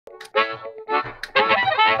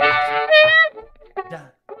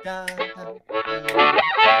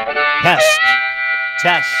Test.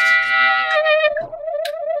 Test.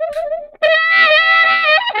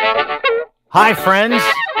 Hi, friends.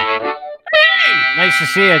 Nice to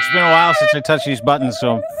see you. It's been a while since I touched these buttons,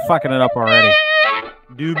 so I'm fucking it up already.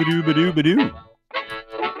 Doo-ba-doo-ba-doo-ba-doo.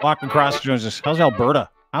 Lochlin Cross joins us. How's Alberta?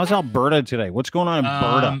 How's Alberta today? What's going on in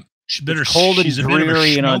Alberta? It's cold and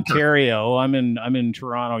dreary in Ontario. I'm in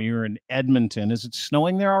Toronto. You're in Edmonton. Is it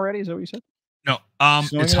snowing there already? Is that what you said? No.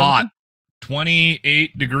 It's hot.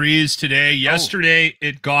 28 degrees today. Yesterday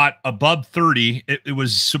it got above 30. It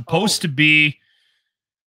was supposed to be.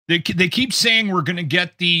 They keep saying we're going to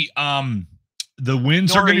get the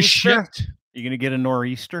winds are going to shift. You're going to get a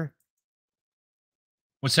nor'easter?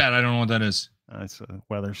 What's that? I don't know what that is. It's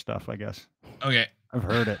weather stuff, I guess. Okay. I've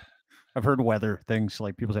heard it. I've heard weather things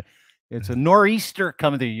like people say it's a nor'easter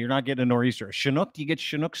coming through. You're not getting a nor'easter. A Chinook? Do you get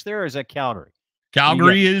Chinooks there, or is that Calgary?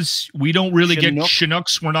 Calgary is, we don't really get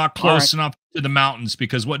Chinooks. We're not close enough to the mountains,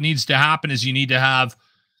 because what needs to happen is you need to have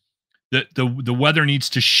the weather needs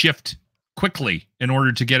to shift quickly in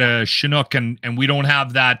order to get a Chinook, and we don't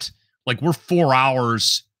have that. Like, we're 4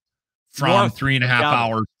 hours from 3.5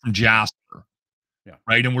 hours from Jasper. Yeah.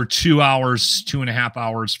 Right. And we're 2 hours, 2.5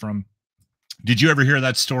 hours from. Did you ever hear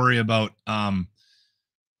that story about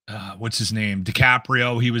what's his name?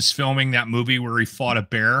 DiCaprio. He was filming that movie where he fought a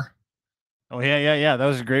bear. Oh, yeah. That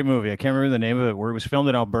was a great movie. I can't remember the name of it, where it was filmed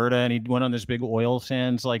in Alberta, and he went on this big oil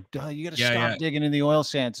sands. Like, you got to stop digging in the oil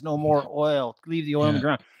sands. No more oil. Leave the oil on the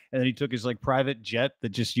ground. And then he took his private jet that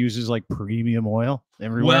just uses premium oil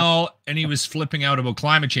everywhere. Well, and he was flipping out about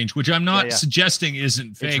climate change, which I'm not suggesting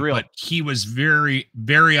isn't fake, but he was very,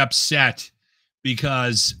 very upset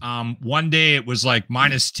because one day it was like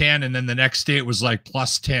 -10, and then the next day it was like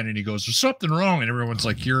 +10, and he goes, "There's something wrong," and everyone's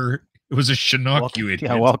like, "It was a Chinook, you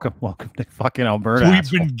idiot." Yeah, welcome to fucking Alberta.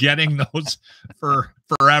 We've been getting those for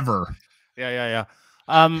forever. Yeah.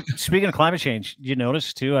 Speaking of climate change, you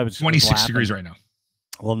notice too? I was 26 degrees right now.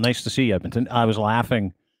 Well, nice to see you, Edmonton. I was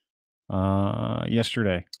laughing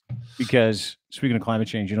yesterday because, speaking of climate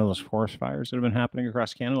change, you know those forest fires that have been happening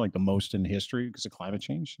across Canada, like the most in history because of climate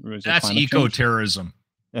change? That's eco-terrorism.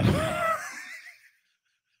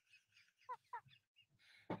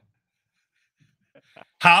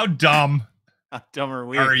 How dumb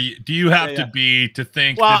are you? Do you have to be to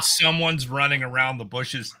think that someone's running around the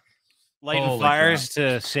bushes lighting fires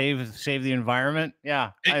to save the environment?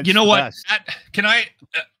 Yeah. You know what? Can I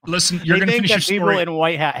listen? You're going to finish your story. People in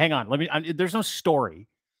white hat. Hang on. There's no story.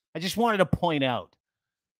 I just wanted to point out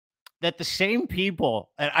that the same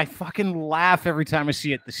people, and I fucking laugh every time I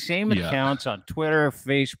see it, the same accounts on Twitter,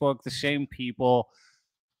 Facebook, the same people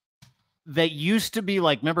that used to be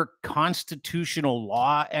remember constitutional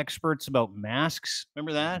law experts about masks?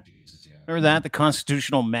 Remember that? Remember that? The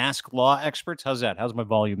constitutional mask law experts? How's that? How's my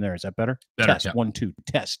volume there? Is that better? Test. Yeah. 1, 2.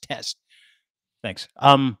 Test. Thanks.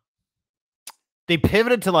 They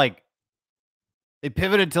pivoted to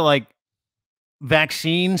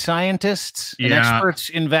vaccine scientists and experts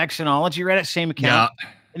in vaccinology, right? Same account. Yeah.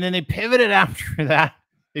 And then they pivoted after that.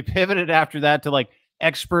 To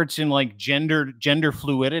experts in gender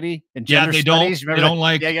fluidity and gender studies. Remember they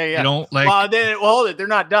don't like. Well, they're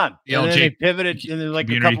not done. And then they pivoted, and then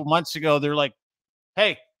a couple months ago, they're like,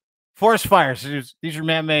 "Hey, forest fires. These are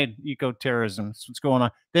man-made eco-terrorism. That's what's going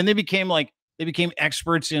on." Then they became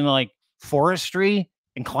experts in forestry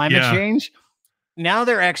and climate change. Now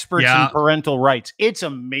they're experts in parental rights. It's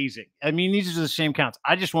amazing. I mean, these are the same counts.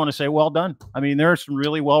 I just want to say, well done. I mean, there are some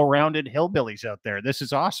really well-rounded hillbillies out there. This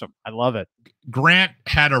is awesome. I love it. Grant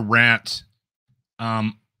had a rant.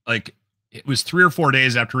 It was 3 or 4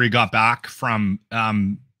 days after he got back from,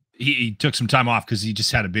 he took some time off because he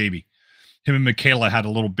just had a baby. Him and Michaela had a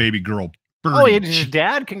little baby girl. Oh, his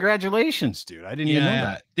dad? Congratulations, dude. I didn't even know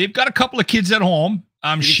that. They've got a couple of kids at home.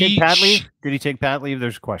 Did he take pat leave? Did he take pat leave?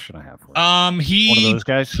 There's a question I have for you. He one of those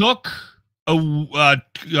guys took a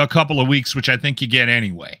couple of weeks, which I think you get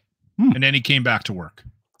anyway. And then he came back to work.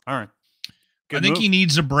 All right. I think he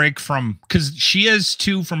needs a break because she has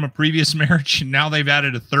 2 from a previous marriage, and now they've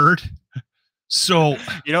added a 3rd. So,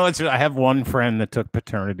 I have one friend that took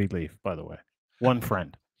paternity leave, by the way. One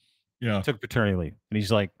friend. Yeah. Took paternity leave. And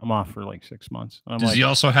he's like, I'm off for 6 months. And Does he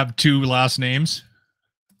also have 2 last names?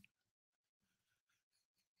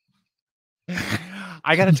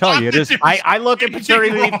 I got to tell you, it is. I look at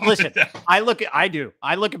paternity leave. Listen, I look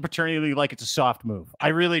at paternity leave like it's a soft move. I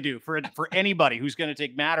really do. For anybody who's going to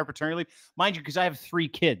take or paternity leave, mind you, because I have 3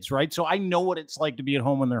 kids, right? So I know what it's like to be at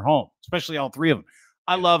home when they're home, especially all 3 of them.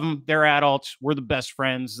 I love them. They're adults. We're the best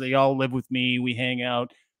friends. They all live with me. We hang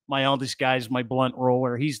out. My eldest guy is my blunt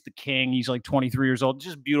roller. He's the king. He's like 23 years old.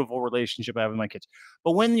 Just beautiful relationship I have with my kids.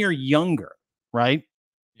 But when you're younger, right?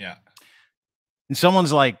 Yeah. And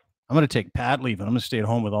someone's like, I'm going to take pad leave and I'm going to stay at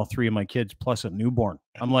home with all 3 of my kids plus a newborn.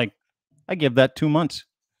 I'm like, I give that 2 months.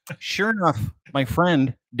 Sure enough, my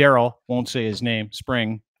friend Daryl, won't say his name,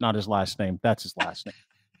 Spring, not his last name. That's his last name.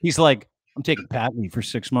 He's like, I'm taking pad leave for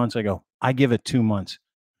 6 months. I go, I give it 2 months.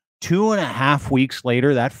 2.5 weeks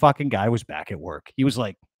later, that fucking guy was back at work. He was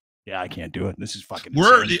like, yeah, I can't do it. This is fucking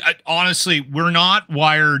insane. Honestly, we're not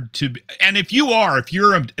wired to be, and if you're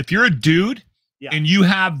a dude and you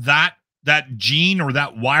have that gene or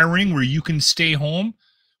that wiring where you can stay home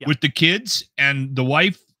with the kids, and the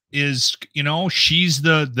wife is, she's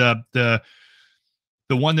the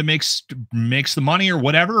one that makes the money or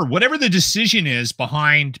whatever the decision is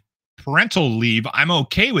behind parental leave, I'm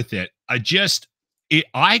okay with it. I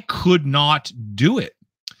could not do it.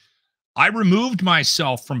 I removed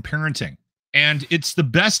myself from parenting, and it's the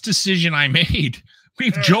best decision I made.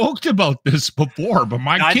 We've joked about this before, but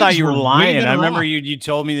I thought you were lying. I remember you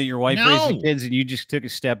told me that your wife raised the kids and you just took a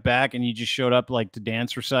step back and you just showed up like to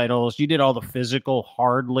dance recitals. You did all the physical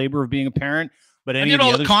hard labor of being a parent, but I did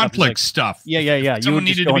all the conflict stuff. Yeah. Someone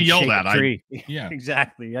needed to be yelled at. Yeah,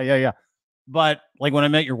 exactly. Yeah. But like when I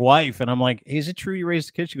met your wife and I'm like, hey, is it true you raised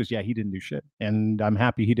the kids? She goes, yeah, he didn't do shit. And I'm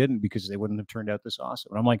happy he didn't, because they wouldn't have turned out this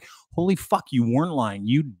awesome. And I'm like, holy fuck, you weren't lying.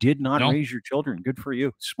 You did not raise your children. Good for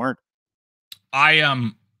you. Smart.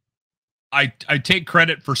 I take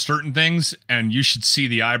credit for certain things, and you should see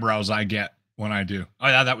the eyebrows I get when I do. Oh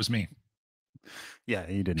yeah, that was me. Yeah,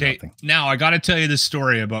 you did nothing. Now I got to tell you this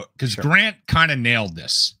story about, because Grant kind of nailed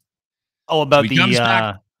this. Oh, about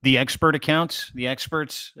the expert accounts, the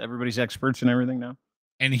experts, everybody's experts and everything now.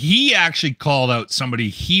 And he actually called out somebody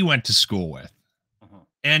he went to school with.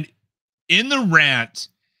 And in the rant,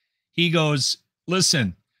 he goes,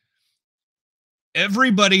 listen,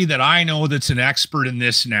 everybody that I know that's an expert in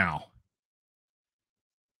this now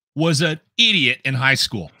was an idiot in high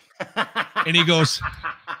school. And he goes,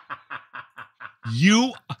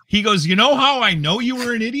 you know how I know you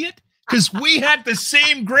were an idiot? Because we had the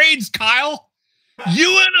same grades, Kyle.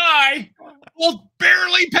 You and I both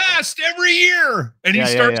barely passed every year. And he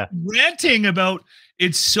starts ranting about,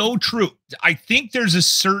 it's so true. I think there's a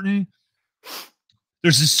certain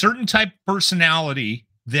type of personality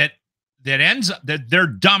that ends up that they're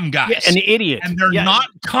dumb guys. Yeah, an idiot. And they're not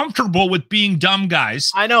comfortable with being dumb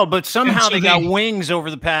guys. I know, but somehow they got wings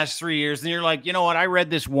over the past 3 years. And you're like, you know what? I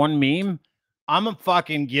read this one meme. I'm going to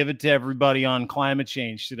fucking give it to everybody on climate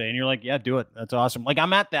change today. And you're like, yeah, do it. That's awesome. Like,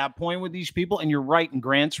 I'm at that point with these people, and you're right, and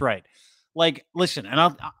Grant's right. Like, listen, and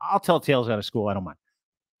I'll tell tales out of school. I don't mind.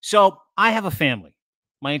 So I have a family,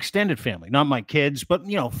 my extended family, not my kids, but,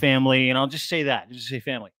 family. And I'll just say that. Just say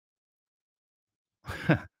family.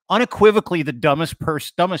 Unequivocally, the dumbest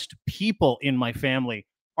people in my family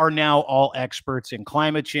are now all experts in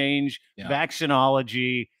climate change,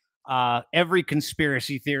 vaccinology. Every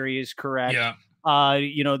conspiracy theory is correct. Yeah.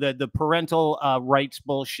 The parental rights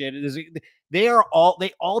bullshit. They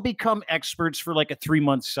all become experts for like a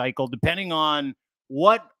 3-month cycle, depending on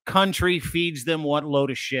what country feeds them what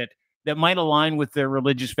load of shit that might align with their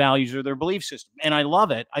religious values or their belief system. And I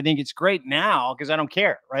love it. I think it's great now because I don't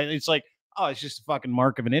care. Right? It's like, oh, it's just a fucking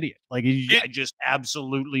mark of an idiot. Like, I just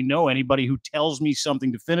absolutely know anybody who tells me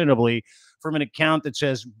something definitively from an account that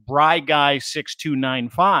says Bry Guy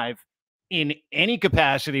 6295 in any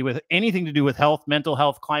capacity with anything to do with health, mental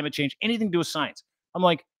health, climate change, anything to do with science. I'm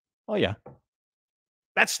like, oh yeah,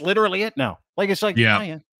 that's literally it now. Like, it's like, oh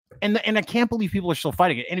yeah. And I can't believe people are still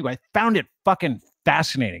fighting it. Anyway, I found it fucking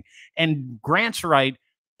fascinating. And Grant's right.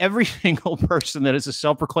 Every single person that is a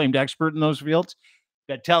self-proclaimed expert in those fields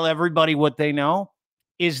that tell everybody what they know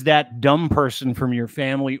is that dumb person from your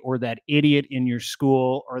family, or that idiot in your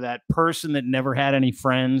school, or that person that never had any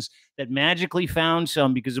friends that magically found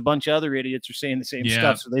some because a bunch of other idiots are saying the same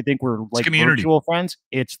stuff. So they think we're like virtual friends.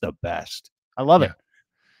 It's the best. I love it.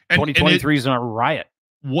 2023 is a riot.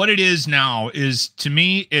 What it is now is, to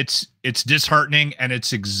me, it's disheartening and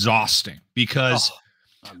it's exhausting, because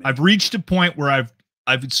I've reached a point where I've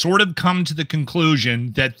sort of come to the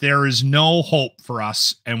conclusion that there is no hope for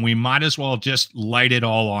us, and we might as well just light it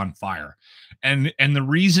all on fire. And the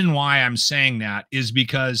reason why I'm saying that is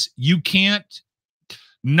because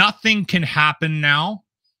nothing can happen now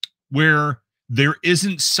where there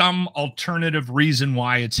isn't some alternative reason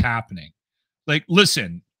why it's happening. Like,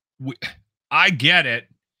 listen, I get it.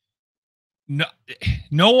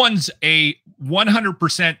 No one's a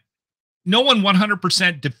 100%. No one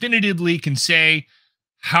 100% definitively can say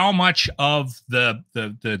how much of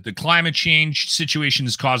the climate change situation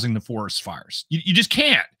is causing the forest fires. You just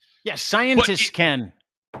can't. Yeah, scientists can.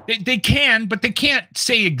 They can, but they can't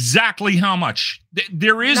say exactly how much.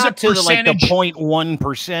 There is not a percentage. To like the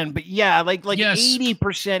 0.1%, but yeah, like 80%,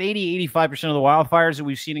 80-85% of the wildfires that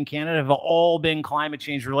we've seen in Canada have all been climate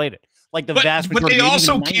change related. Like the vast majority. But they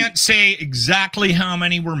also can't say exactly how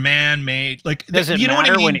many were man-made. Like, does it matter what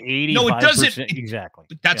I mean? When 85%? No, it doesn't. Exactly.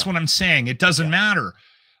 That's what I'm saying. It doesn't matter.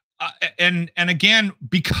 And again,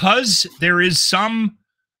 because there is some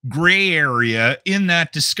gray area in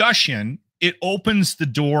that discussion, it opens the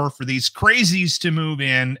door for these crazies to move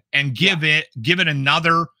in and give it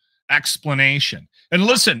another explanation. And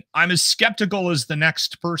listen, I'm as skeptical as the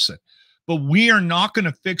next person, but we are not going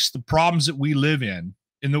to fix the problems that we live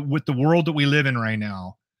with the world that we live in right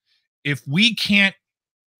now. If we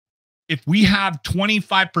have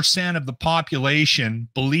 25% of the population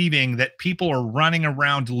believing that people are running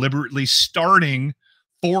around deliberately starting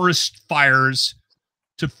forest fires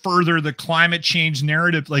to further the climate change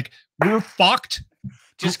narrative, like, we're fucked.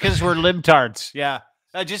 Just because we're libtards. Yeah.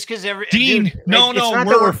 Just because Dean, dude,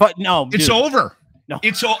 it's over. No,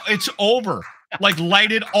 it's over. Like,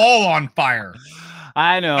 light it all on fire.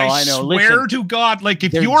 I know. I swear to God, like,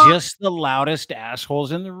 if they're you're just the loudest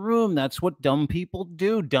assholes in the room, that's what dumb people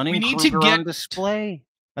do. Dunning-Kruger on display.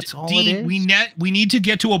 That's all Dean, it is. We need to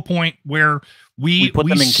get to a point where we put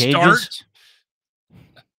them in cages.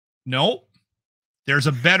 No, there's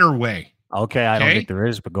a better way. Okay, I don't think there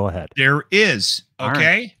is, but go ahead. There is.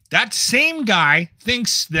 Okay, right. That same guy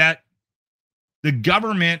thinks that the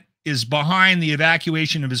government is behind the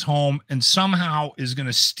evacuation of his home and somehow is going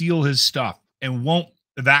to steal his stuff and won't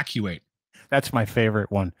evacuate. That's my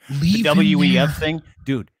favorite one. The WEF thing,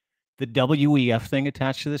 dude. The WEF thing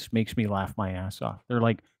attached to this makes me laugh my ass off. They're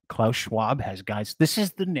like, Klaus Schwab has guys. This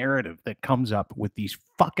is the narrative that comes up with these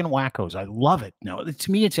fucking wackos. I love it. No,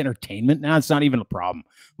 to me, it's entertainment. Now it's not even a problem.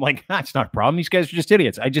 I'm like, that's not a problem. These guys are just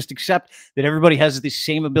idiots. I just accept that everybody has the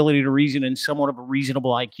same ability to reason and somewhat of a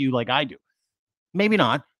reasonable IQ like I do. Maybe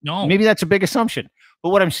not. No. Maybe that's a big assumption. But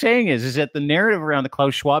what I'm saying is that the narrative around the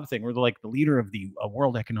Klaus Schwab thing, where the leader of the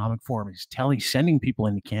World Economic Forum is sending people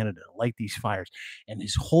into Canada to light these fires, and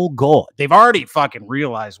his whole goal, they've already fucking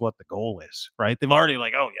realized what the goal is, right? They've already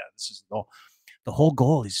like, oh yeah, this is the goal. The whole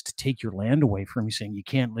goal is to take your land away from you, saying you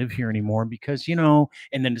can't live here anymore because, and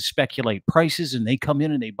then to speculate prices, and they come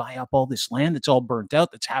in and they buy up all this land that's all burnt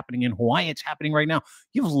out, that's happening in Hawaii. It's happening right now.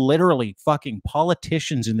 You have literally fucking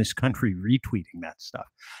politicians in this country retweeting that stuff.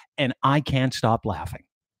 And I can't stop laughing.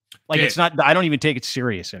 Like, it's not, I don't even take it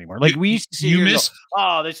serious anymore. Like, we used to see,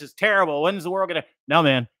 oh, this is terrible. When's the world going to, no,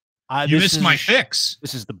 man. You missed my fix.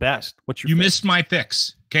 This is the best. What's your You fix? Missed my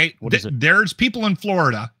fix. Okay. What is it? There's people in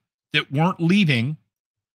Florida that weren't leaving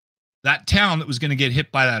that town that was going to get hit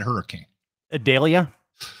by that hurricane. Adalia?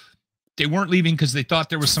 They weren't leaving because they thought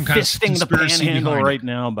there was some kind of conspiracy the panhandle behind right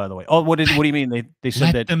now, by the way. Oh, what do you mean? They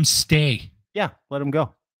said let them stay. Yeah, let them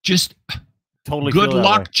go. Just totally good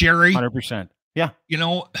luck, Jerry. 100%. Yeah.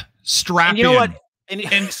 Strap and you know in. What?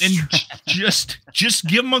 And just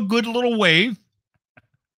give them a good little wave.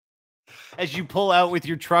 As you pull out with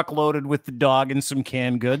your truck loaded with the dog and some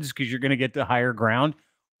canned goods because you're going to get to higher ground,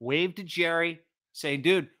 wave to Jerry, say,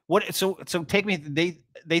 dude, what? So take me.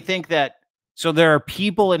 They think that. So there are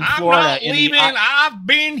people in Florida. I'm not leaving. I've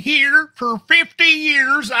been here for 50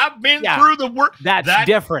 years. I've been through the work. That's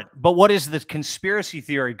different. But what is the conspiracy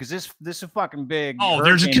theory? Because this is a fucking big. Oh,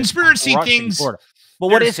 there's a conspiracy things. But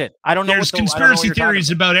what is it? I don't know. There's conspiracy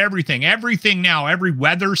theories about everything. Everything now. Every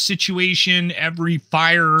weather situation. Every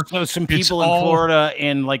fire. So some people in Florida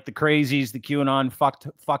and like the crazies, the QAnon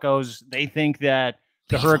fuckos, they think that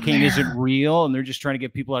the hurricane isn't real, and they're just trying to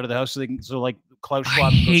get people out of the house so like Klaus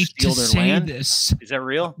Schwab can steal their land. This. Is that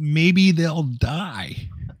real? Maybe they'll die.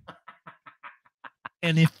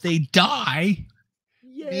 And if they die,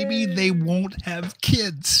 maybe they won't have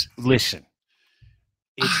kids. Listen,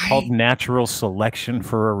 it's called natural selection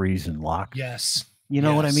for a reason, Locke. Yes. You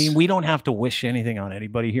know what I mean? We don't have to wish anything on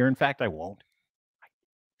anybody here. In fact, I won't.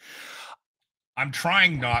 I'm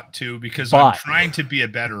trying not to because I'm trying to be a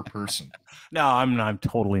better person. No, I'm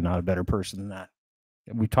totally not a better person than that.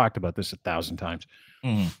 We've talked about this 1,000 times.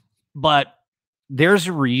 But there's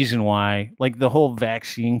a reason why, like the whole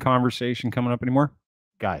vaccine conversation coming up anymore.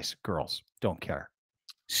 Guys, girls, don't care.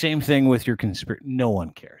 Same thing with your conspiracy. No one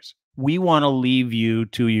cares. We want to leave you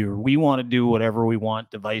to your, we want to do whatever we want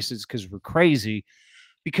devices because we're crazy,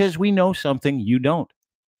 because we know something you don't,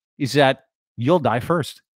 is that you'll die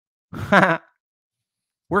first.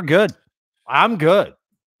 We're good. I'm good.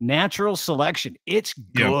 Natural selection. It's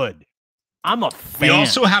good. Yep. I'm a fan. We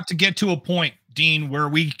also have to get to a point, Dean, where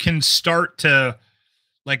we can start to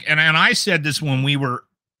like, and I said this when we were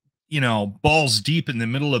balls deep in the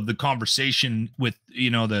middle of the conversation with,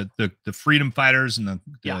 the freedom fighters and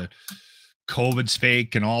the COVID's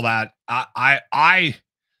fake and all that. I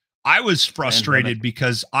was frustrated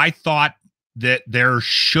because I thought that there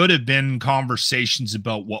should have been conversations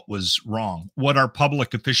about what was wrong, what our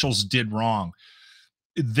public officials did wrong.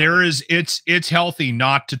 It's healthy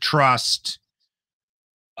not to trust.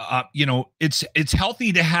 It's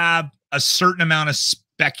healthy to have a certain amount of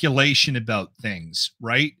speculation about things,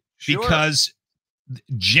 right? Sure. Because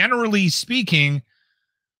generally speaking,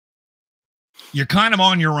 you're kind of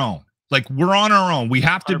on your own. Like, we're on our own. We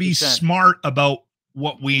have to 100%. Be smart about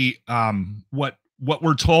what we what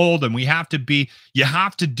we're told, and you have to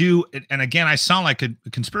do. And again, I sound like a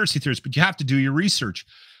conspiracy theorist, but you have to do your research.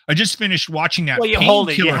 I just finished watching that. Well, you hold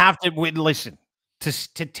it. You have to listen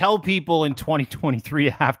to tell people in 2023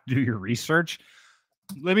 you have to do your research.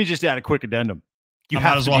 Let me just add a quick addendum. You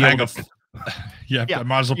might as well hang up. I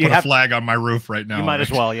might as well put a flag on my roof right now. You might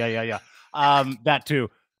as well. Yeah. That too.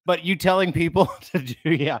 But you telling people to do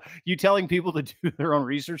their own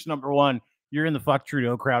research. Number one, you're in the fuck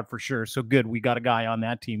Trudeau crowd for sure. So good. We got a guy on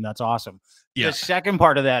that team. That's awesome. Yeah. The second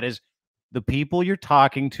part of that is the people you're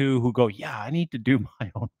talking to who go, yeah, I need to do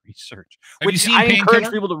my own research. Which I encourage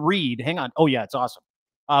people to read. Hang on. Oh, yeah, it's awesome.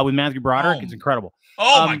 With Matthew Broderick, it's incredible.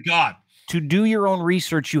 Oh, my God. To do your own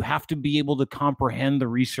research, you have to be able to comprehend the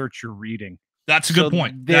research you're reading. That's a good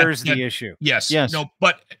point. There's the issue. Yes. No,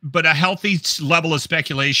 but a healthy level of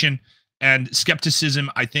speculation and skepticism,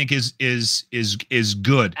 I think, is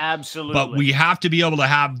good. Absolutely. But we have to be able to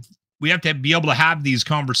have these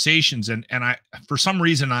conversations. And for some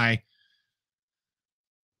reason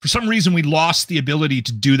we lost the ability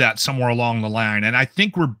to do that somewhere along the line. And I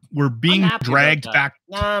think we're being dragged back.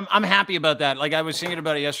 I'm happy about that. Like, I was thinking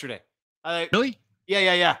about it yesterday. Really?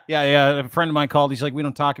 Yeah. A friend of mine called. He's like, we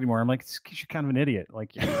don't talk anymore. I'm like, it's 'cause you're kind of an idiot.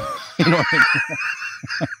 Like, you know what I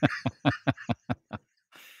mean?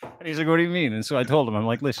 And he's like, what do you mean? And so I told him, I'm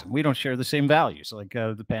like, listen, we don't share the same values. Like,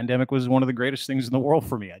 the pandemic was one of the greatest things in the world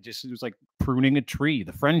for me. It was like pruning a tree,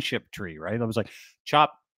 the friendship tree, right? I was like,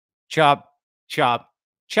 chop, chop, chop,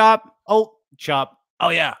 chop. Oh, chop. Oh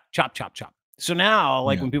yeah. Chop, chop, chop. So now,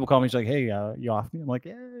 like, when people call me, it's like, hey, you off me? I'm like,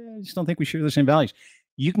 I just don't think we share the same values.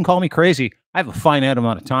 You can call me crazy. I have a finite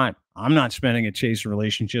amount of time. I'm not spending it chasing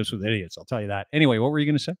relationships with idiots. I'll tell you that. Anyway, what were you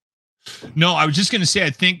going to say? No, I was just going to say, I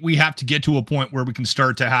think we have to get to a point where we can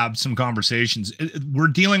start to have some conversations. We're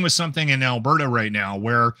dealing with something in Alberta right now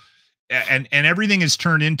where, and everything is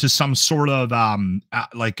turned into some sort of,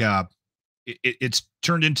 it's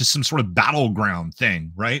turned into some sort of battleground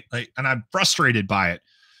thing, right? Like, and I'm frustrated by it.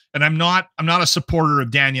 And I'm not a supporter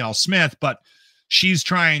of Danielle Smith, but she's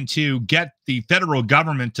trying to get the federal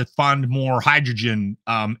government to fund more hydrogen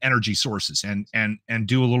energy sources and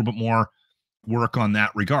do a little bit more work on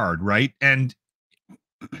that regard, right? And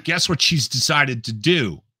guess what she's decided to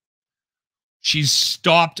do? She's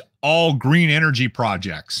stopped all green energy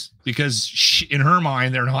projects because in her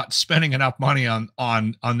mind, they're not spending enough money on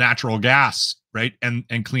natural gas, right? And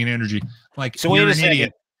clean energy. Like, so you're an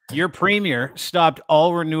idiot. Your premier stopped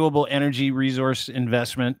all renewable energy resource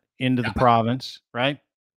investment into the province, right?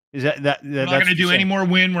 Is that we're not going to do any more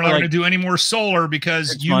wind? We're not going to do any more solar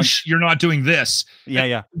because you're not doing this.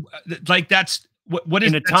 Yeah. Like, that's what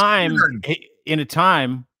is in a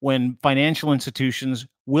time when financial institutions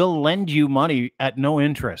will lend you money at no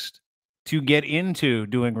interest to get into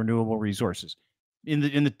doing renewable resources in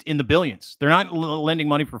the billions. They're not lending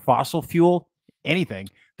money for fossil fuel, anything.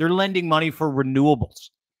 They're lending money for renewables.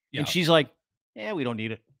 Yeah. And she's like, yeah, we don't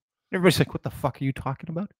need it. Everybody's like, what the fuck are you talking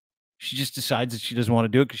about? She just decides that she doesn't want to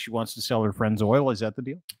do it because she wants to sell her friends oil. Is that the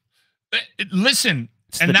deal? Listen,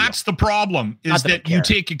 and that's the problem, is that you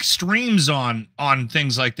take extremes on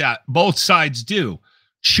things like that. Both sides do.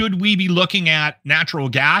 Should we be looking at natural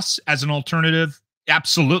gas as an alternative?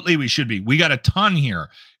 Absolutely, we should be. We got a ton here.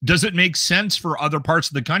 Does it make sense for other parts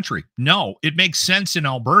of the country? No, it makes sense in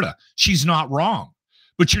Alberta. She's not wrong.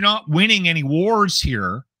 But you're not winning any wars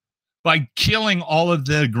here by killing all of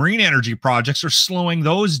the green energy projects or slowing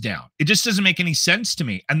those down. It just doesn't make any sense to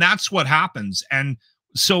me. And that's what happens. And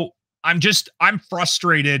so I'm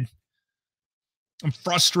frustrated. I'm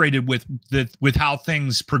frustrated with how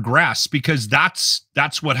things progress, because that's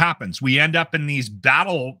what happens. We end up in these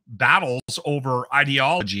battles over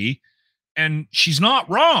ideology, and she's not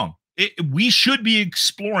wrong. We should be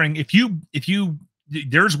exploring,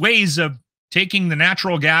 there's ways of taking the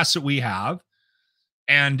natural gas that we have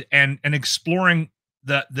and exploring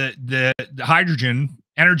the hydrogen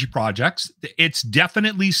energy projects. It's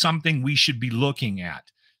definitely something we should be looking at.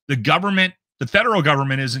 The federal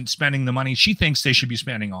government isn't spending the money she thinks they should be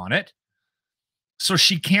spending on it. So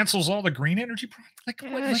she cancels all the green energy products? Like,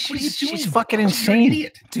 what are you doing? She's fucking insane. You're an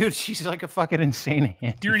idiot. Dude, she's like a fucking insane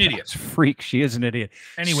You're an idiot. Freak. She is an idiot.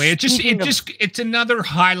 Anyway, it's another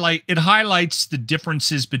highlight. It highlights the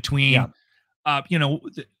differences between you know,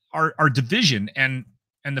 our division and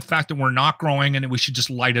the fact that we're not growing and that we should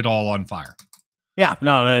just light it all on fire. Yeah,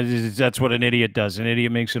 no, that's what an idiot does. An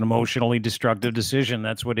idiot makes an emotionally destructive decision.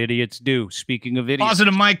 That's what idiots do. Speaking of idiots.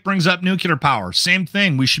 Positive Mike brings up nuclear power. Same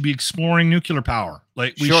thing. We should be exploring nuclear power.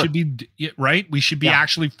 Like, we should be, right? We should be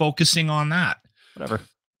actually focusing on that. Whatever.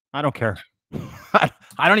 I don't care.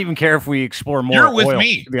 I don't even care if we explore more. You're with oil,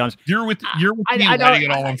 me. to be honest. You're with me lighting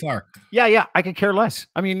it all on fire. Yeah. I could care less.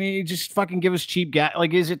 I mean, you just fucking give us cheap gas.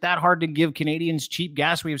 Like, is it that hard to give Canadians cheap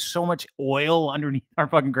gas? We have so much oil underneath our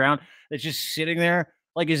fucking ground that's just sitting there.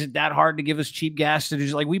 Like, is it that hard to give us cheap gas to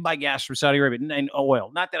just, like, we buy gas from Saudi Arabia and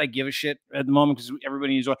oil? Not that I give a shit at the moment because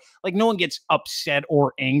everybody needs oil. Like, no one gets upset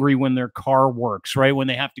or angry when their car works, right? When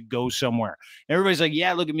they have to go somewhere. Everybody's like,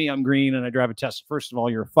 yeah, look at me, I'm green and I drive a Tesla. First of all,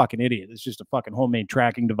 you're a fucking idiot. It's just a fucking homemade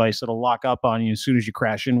tracking device that'll lock up on you as soon as you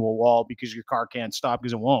crash into a wall because your car can't stop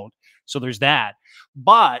because it won't. So there's that.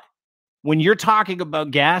 But when you're talking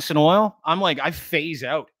about gas and oil, I'm like, I phase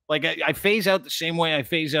out. Like, I phase out the same way I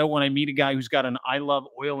phase out when I meet a guy who's got an I love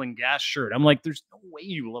oil and gas shirt. I'm like, there's no way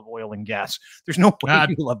you love oil and gas. There's no way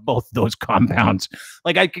you love both those compounds.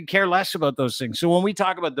 Like, I could care less about those things. So when we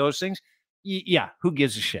talk about those things, yeah, who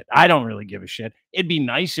gives a shit? I don't really give a shit. It'd be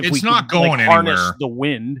nice if we could harness the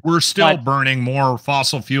wind. We're still burning more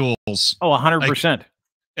fossil fuels. Oh, 100%.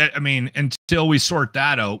 I mean, until we sort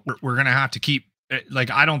that out, we're going to have to keep,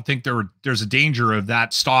 like, I don't think there's a danger of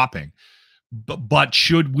that stopping. But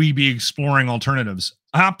should we be exploring alternatives?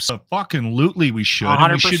 Absolutely, we should.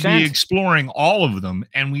 100%. We should be exploring all of them,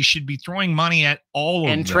 and we should be throwing money at all of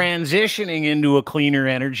them. And transitioning into a cleaner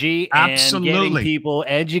energy. Absolutely. And getting people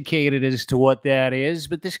educated as to what that is.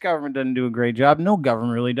 But this government doesn't do a great job. No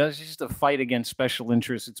government really does. It's just a fight against special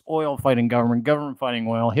interests. It's oil fighting government, government fighting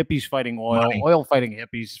oil, hippies fighting oil, oil fighting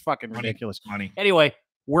hippies. Fucking ridiculous. Anyway,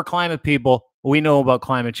 we're climate people. We know about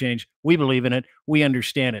climate change. We believe in it. We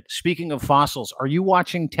understand it. Speaking of fossils, are you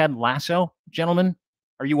watching Ted Lasso, gentlemen?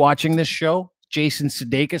 Are you watching this show? Jason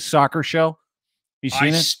Sudeikis soccer show? You seen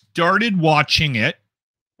it? I started watching it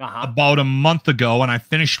about a month ago, and I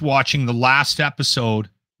finished watching the last episode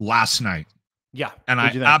last night. Yeah, and I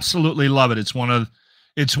absolutely love it. It's one of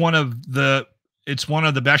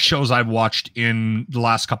the best shows I've watched in the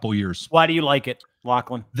last couple of years. Why do you like it,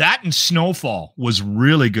 Lochlin? That and Snowfall was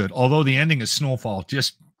really good. Although the ending of Snowfall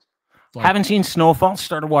just haven't seen Snowfall.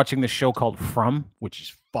 Started watching this show called From, which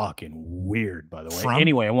is fucking weird, by the way.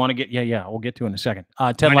 Anyway, I want to get we'll get to it in a second.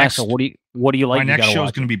 Ted Lasso, what do you like? My next show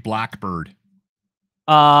is going to be Blackbird.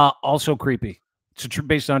 Also creepy. It's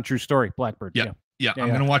based on a true story. Blackbird. Yeah. I'm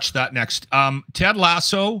going to watch that next. Ted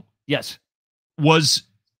Lasso. Yes. Was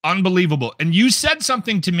unbelievable. And you said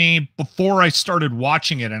something to me before I started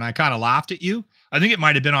watching it, and I kind of laughed at you. I think it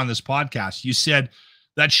might have been on this podcast. You said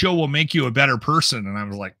that show will make you a better person. And I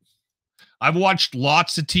was like, I've watched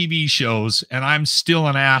lots of TV shows and I'm still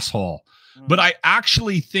an asshole. But I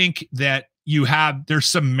actually think that there's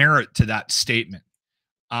some merit to that statement.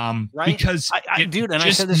 Right? Because I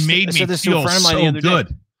just made me feel so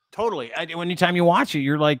good. Totally. Anytime you watch it,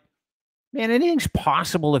 you're like, man, anything's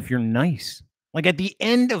possible if you're nice. Like, at the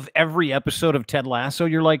end of every episode of Ted Lasso,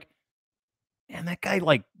 you're like, man, that guy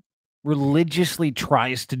like religiously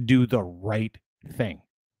tries to do the right thing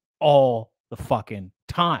all the fucking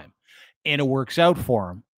time. And it works out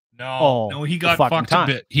for him. No, he got fucked a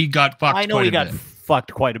bit. He got fucked. I know he got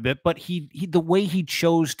fucked quite a bit, but he the way he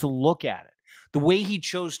chose to look at it, the way he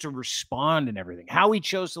chose to respond and everything, how he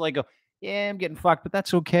chose to like go, yeah, I'm getting fucked, but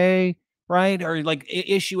that's okay, right? Or like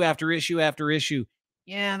issue after issue after issue.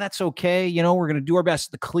 Yeah, that's okay. You know, we're going to do our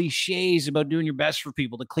best. The cliches about doing your best for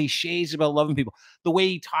people, the cliches about loving people, the way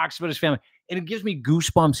he talks about his family. And it gives me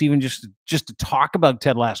goosebumps even just to talk about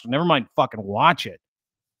Ted Lasso. Never mind fucking watch it.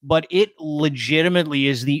 But it legitimately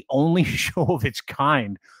is the only show of its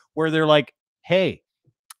kind where they're like, hey,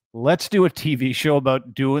 let's do a TV show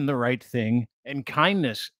about doing the right thing and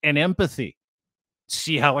kindness and empathy.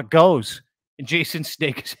 See how it goes. And Jason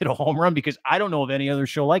Sudeikis hit a home run because I don't know of any other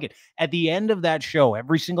show like it. At the end of that show,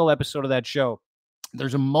 every single episode of that show,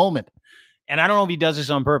 there's a moment. And I don't know if he does this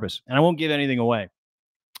on purpose. And I won't give anything away.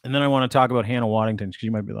 And then I want to talk about Hannah Waddington because she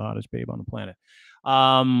might be the hottest babe on the planet.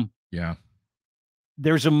 Yeah.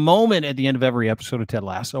 There's a moment at the end of every episode of Ted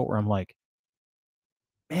Lasso where I'm like,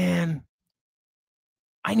 man,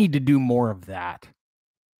 I need to do more of that.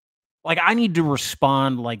 Like, I need to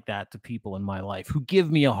respond like that to people in my life who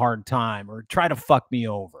give me a hard time or try to fuck me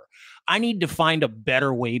over. I need to find a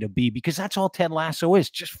better way to be, because that's all Ted Lasso is,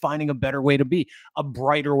 just finding a better way to be, a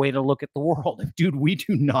brighter way to look at the world. Dude, we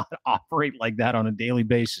do not operate like that on a daily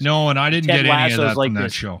basis. No, and I didn't get any of that from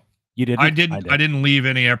that show. You didn't? I didn't leave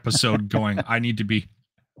any episode going, I need to be.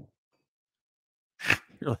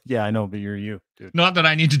 Yeah, I know, but you're you, dude. Not that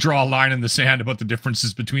I need to draw a line in the sand about the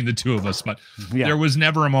differences between the two of us, but there was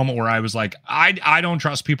never a moment where I was like, I don't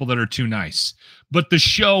trust people that are too nice. But the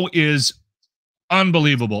show is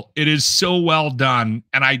unbelievable. It is so well done.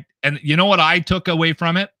 And you know what I took away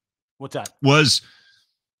from it? What's that? Was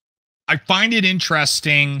I find it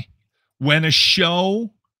interesting when a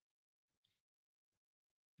show,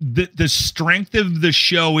 the strength of the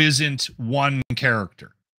show isn't one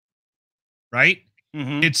character, right?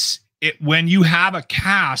 Mm-hmm. When you have a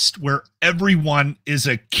cast where everyone is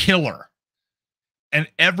a killer and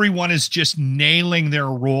everyone is just nailing their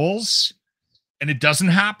roles, and it doesn't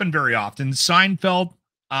happen very often. Seinfeld,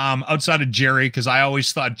 outside of Jerry, because I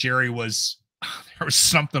always thought Jerry was, there was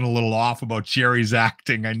something a little off about Jerry's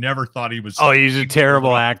acting. I never thought he was. Oh, he's a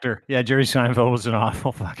terrible actor. Yeah, Jerry Seinfeld was an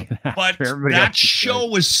awful fucking actor. But that show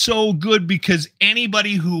was so good because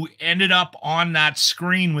anybody who ended up on that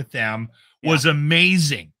screen with them was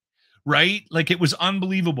amazing, right? Like, it was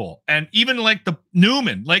unbelievable. And even like the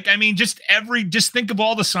Newman, like, I mean, just think of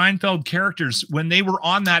all the Seinfeld characters when they were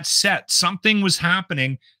on that set, something was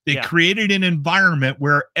happening. They created an environment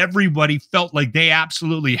where everybody felt like they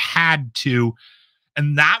absolutely had to.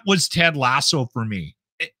 And that was Ted Lasso for me.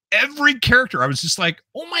 Every character, I was just like,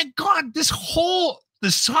 oh my God, the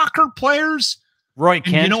soccer players. Roy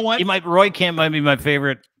Kent, you know what? Roy Kent might be my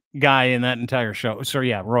favorite guy in that entire show. So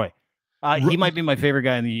yeah, Roy. He might be my favorite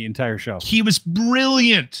guy in the entire show. He was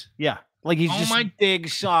brilliant. Yeah. Like, he's just big,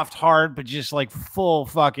 soft heart, but just like full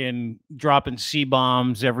fucking dropping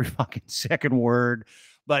C-bombs every fucking second word.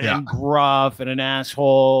 But and gruff and an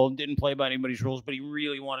asshole. Didn't play by anybody's rules, but he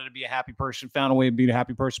really wanted to be a happy person, found a way to be a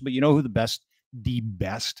happy person. But you know who the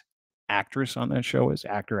best actress on that show is?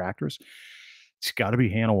 Actress. It's got to be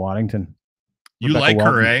Hannah Waddington. You Rebecca like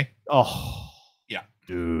her, eh? Oh. Yeah.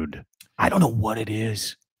 Dude. I don't know what it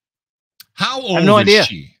is. How old is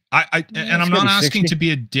she? And I'm not asking to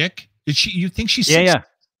be a dick. Is she? You think she's 60?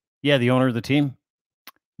 Yeah. The owner of the team,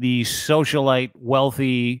 the socialite,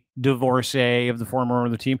 wealthy divorcee of the former owner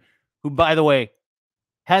of the team, who, by the way,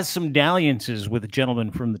 has some dalliances with a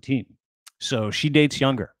gentleman from the team. So she dates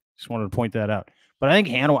younger. Just wanted to point that out. But I think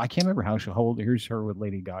Hannah, I can't remember how old. Here's her with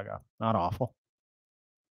Lady Gaga. Not awful.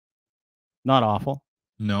 Not awful.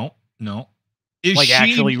 No. Is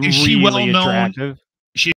she really well attractive?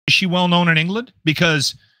 Is she well known in England?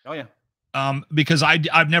 Because because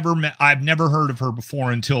I've never heard of her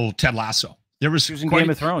before until Ted Lasso. She was in Game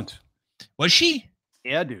of Thrones. Was she?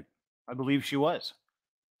 Yeah, dude. I believe she was,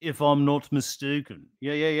 if I'm not mistaken.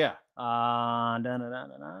 Yeah. I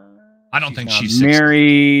don't think she's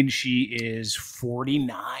married. She is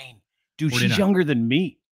 49. Dude, 49. She's younger than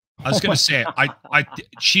me. I was gonna say,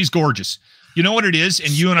 she's gorgeous. You know what it is, and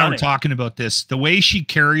you and I were talking about this. The way she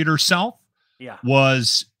carried herself.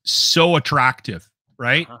 Was so attractive,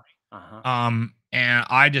 right? And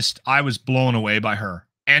I was blown away by her.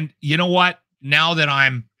 And you know what? Now that I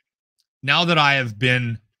have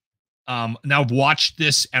been, now I've watched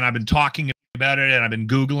this and I've been talking about it and I've been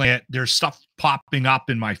Googling it, there's stuff popping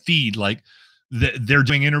up in my feed. Like they're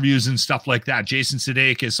doing interviews and stuff like that. Jason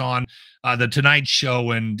Sudeikis on the Tonight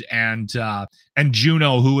Show and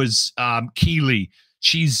Juno, who is Keeley.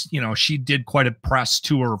 She's, she did quite a press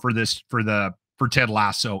tour for Ted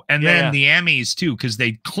Lasso. And then the Emmys too, because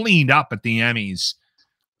they cleaned up at the Emmys.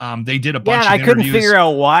 They did a bunch of interviews. I couldn't figure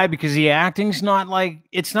out why, because the acting's not like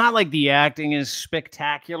the acting is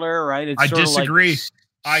spectacular, right? It's I disagree.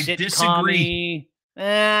 I disagree.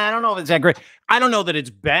 I don't know if it's that great. I don't know that it's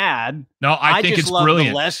bad. No, I think just it's love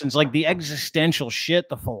brilliant. The lessons, like the existential shit,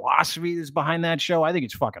 the philosophy that's behind that show. I think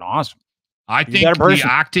it's fucking awesome. I think the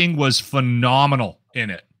acting was phenomenal in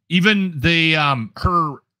it. Even the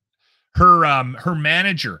her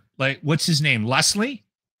manager, like, what's his name? Leslie?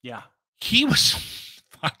 Yeah. He was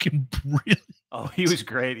fucking brilliant. Oh, he was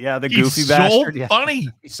great. Yeah, the goofy bastard. So funny.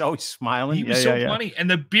 He's always smiling. He was so funny. And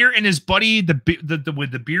the beard and his buddy, the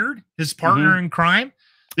with the beard, his partner in crime.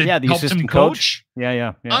 The assistant coach.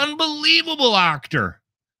 Yeah. Unbelievable actor.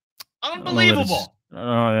 Unbelievable.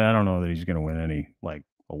 I don't know that he's going to win any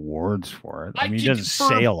awards for it. I mean, he doesn't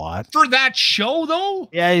say a lot for that show, though.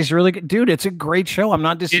 Yeah, he's really good, dude. It's a great show. I'm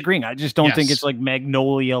not disagreeing. I just don't think it's like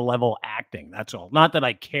Magnolia level acting. That's all. Not that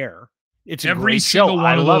I care. It's every single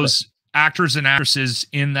one of those actors and actresses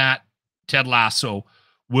in that Ted Lasso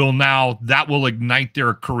that will ignite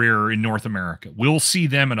their career in North America. We'll see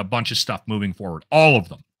them in a bunch of stuff moving forward. All of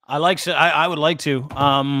them. I would like to.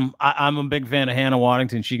 I'm a big fan of Hannah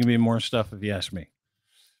Waddington. She can be more stuff if you ask me.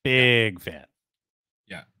 Big fan.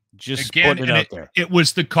 Yeah. Just putting it out there. It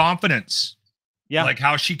was the confidence. Yeah. Like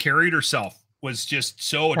how she carried herself was just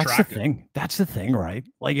so attractive. That's the thing, right?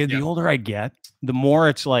 Like the older I get, the more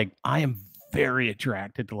it's like I am very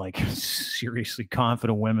attracted to like seriously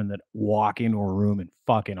confident women that walk into a room and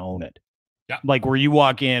fucking own it. Yeah. Like where you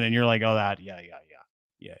walk in and you're like, oh, that, yeah.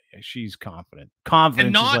 She's confident.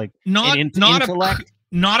 Confidence is like intellect.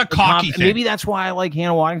 Not a cocky thing. Maybe that's why I like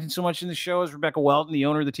Hannah Waddington so much in the show. Is Rebecca Welton, the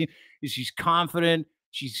owner of the team, is she's confident.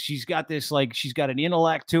 She's got this, like, she's got an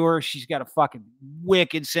intellect to her. She's got a fucking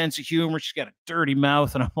wicked sense of humor. She's got a dirty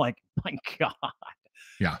mouth, and I'm like, my God,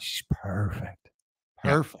 yeah, she's perfect.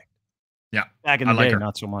 Perfect. Yeah. Back in the day,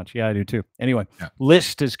 not so much. Yeah, I do too. Anyway,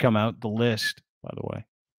 List has come out. The List, by the way,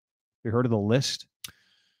 you heard of The List?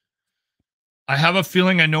 I have a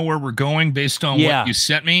feeling I know where we're going based on what you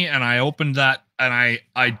sent me, and I opened that, and I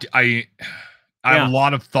have a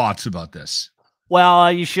lot of thoughts about this.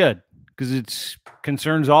 Well, you should, because it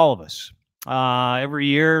concerns all of us. Every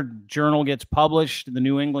year, journal gets published in the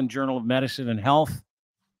New England Journal of Medicine and Health,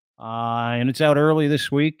 and it's out early this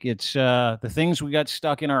week. It's the things we got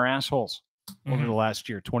stuck in our assholes over the last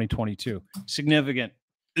year, 2022. Significant.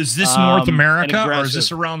 Is this North America or is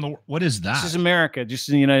this around the? What is that? This is America, just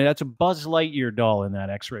in the United. That's a Buzz Lightyear doll in that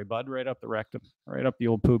X-ray, bud, right up the rectum, right up the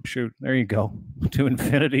old poop chute. There you go, to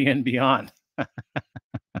infinity and beyond. I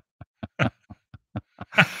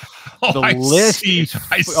see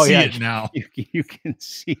it now. You can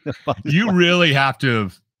see the Buzz. You really have to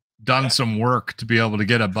have done some work to be able to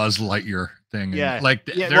get a Buzz Lightyear thing. Yeah, like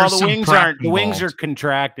well, the wings are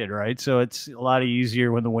contracted, right? So it's a lot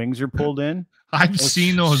easier when the wings are pulled in. I've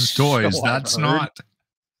seen those toys. That's not.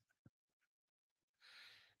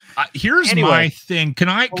 Here's my thing. Can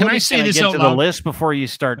I say this out loud? The list before you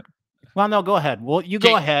start? Well, no, go ahead. Well, you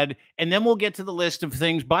go ahead, and then we'll get to the list of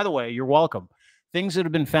things. By the way, you're welcome. Things that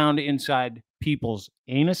have been found inside people's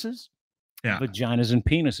anuses, vaginas, and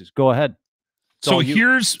penises. Go ahead. So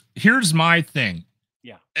here's my thing.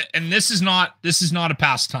 Yeah, and this is not a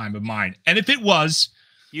pastime of mine. And if it was,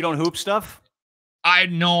 you don't hoop stuff.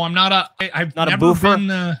 I'm not I've not never a boofer?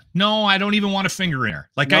 been. No, I don't even want a finger in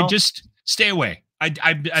there. Like no? I just stay away. I've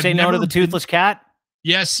say no to the toothless cat.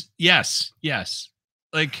 Yes.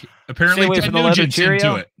 Like apparently Ted Nugent's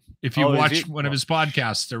into it. If you watch one of his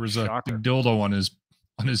podcasts, there was a big dildo on his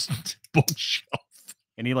bookshelf,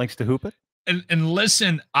 and he likes to hoop it. And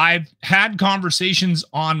listen, I've had conversations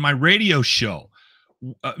on my radio show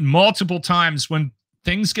multiple times when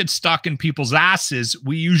things get stuck in people's asses.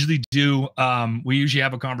 We usually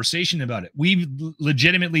have a conversation about it.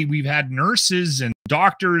 We've had nurses and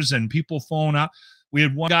doctors and people phone up. We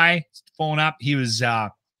had one guy phone up. He was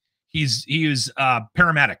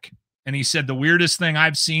paramedic, and he said the weirdest thing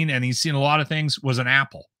I've seen, and he's seen a lot of things, was an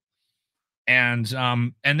apple. And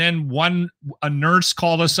then a nurse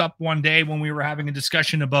called us up one day when we were having a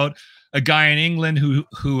discussion about a guy in England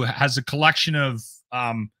who has a collection of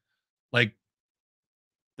like,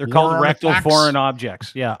 they're called rectal foreign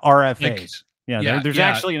objects. Yeah, RFAs. There's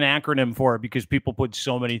actually an acronym for it because people put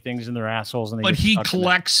so many things in their assholes. And he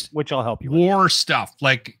collects, which I'll help you war stuff,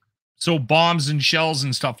 like bombs and shells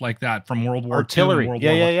and stuff like that from World War Artillery. II. World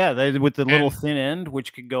War I. They, with the little thin end,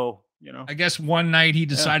 which could go. I guess one night he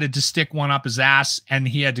decided to stick one up his ass, and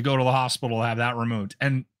he had to go to the hospital to have that removed.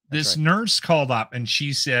 And this nurse called up, and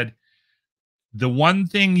she said, the one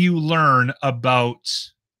thing you learn about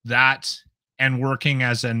that and working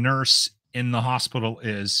as a nurse in the hospital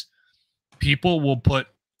is people will put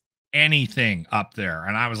anything up there.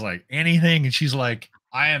 And I was like, anything? And she's like,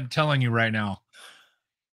 I am telling you right now,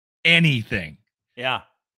 anything. Yeah.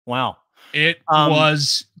 Wow. It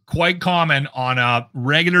was quite common on a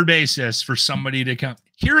regular basis for somebody to come.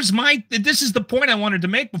 This is the point I wanted to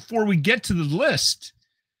make before we get to the list.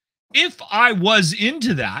 If I was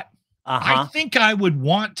into that, I think I would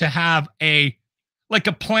want to have a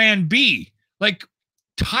plan B, like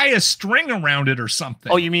tie a string around it or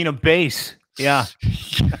something. Oh, you mean a base? Yeah.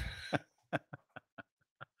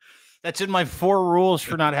 That's in my 4 rules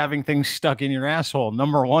for not having things stuck in your asshole.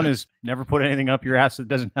 Number 1 is never put anything up your ass that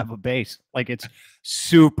doesn't have a base. Like, it's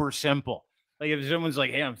super simple. Like, if someone's like,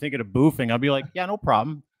 hey, I'm thinking of boofing, I'll be like, yeah, no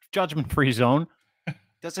problem. Judgment-free zone.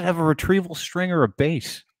 Does it have a retrieval string or a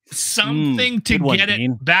base? Something to get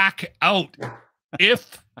it back out.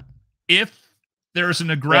 If there's an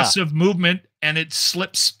aggressive movement and it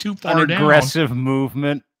slips too far down. An aggressive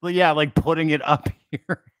movement. Well, yeah, like putting it up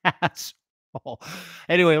your ass.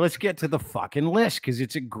 Anyway, let's get to the fucking list because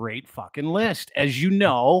it's a great fucking list. As you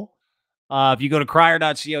know, if you go to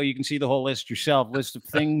crier.co, you can see the whole list yourself. List of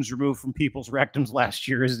things removed from people's rectums last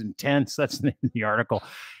year is intense. That's in the article.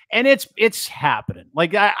 And it's happening.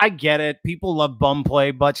 Like, I get it. People love bum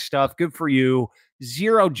play, butt stuff. Good for you.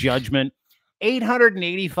 Zero judgment.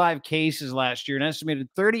 885 cases last year, an estimated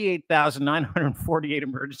 38,948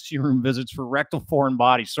 emergency room visits for rectal foreign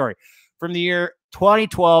bodies. Sorry, from the year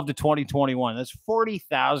 2012 to 2021. That's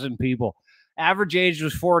 40,000 people. Average age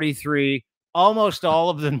was 43. Almost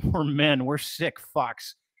all of them were men. We're sick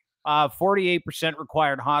fucks. 48%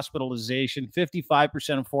 required hospitalization.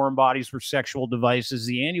 55% of foreign bodies were sexual devices.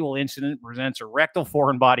 The annual incident presents a rectal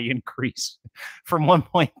foreign body increase from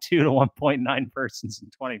 1.2 to 1.9 persons in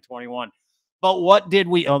 2021. But what did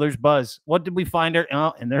we, oh, there's Buzz. What did we find out?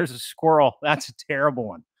 Oh, and there's a squirrel. That's a terrible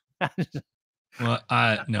one. Well,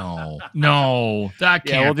 no, that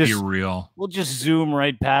can't be real. We'll just zoom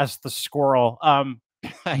right past the squirrel. Yeah,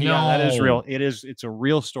 that is real. It's a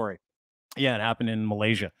real story. Yeah, it happened in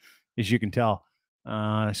Malaysia, as you can tell.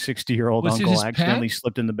 60-year-old uncle accidentally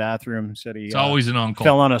slipped in the bathroom. Said it's always an uncle.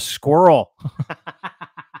 Fell on a squirrel.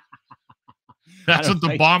 That's what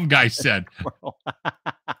the bomb guy said.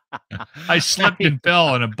 I slipped and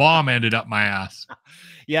fell, and a bomb ended up my ass.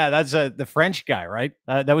 Yeah, that's the French guy, right?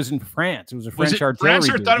 That was in France. It was a French artillery. France?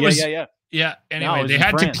 I thought it was. Yeah. Anyway, they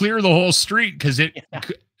had to clear the whole street because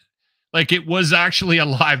it was actually a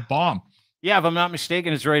live bomb. Yeah, if I'm not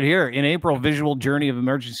mistaken, it's right here. In April, Visual Journey of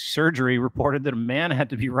Emergency Surgery reported that a man had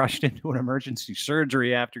to be rushed into an emergency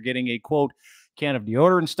surgery after getting a, quote, can of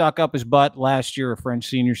deodorant stuck up his butt. Last year, a French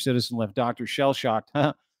senior citizen left doctors shell-shocked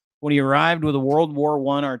when he arrived with a World War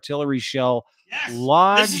I artillery shell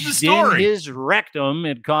lodged in his rectum.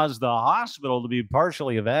 It caused the hospital to be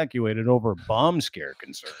partially evacuated over bomb scare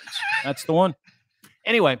concerns. That's the one.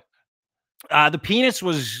 Anyway, the penis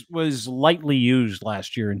was lightly used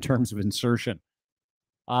last year in terms of insertion.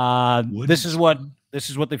 This is what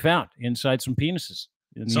they found inside some penises.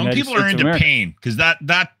 Some people are into pain because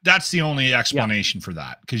that's the only explanation for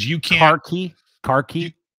that. Because you can't car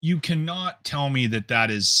key. You cannot tell me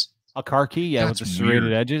that is a car key. Yeah, with the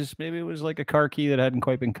serrated edges. Maybe it was like a car key that hadn't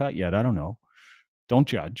quite been cut yet. I don't know. Don't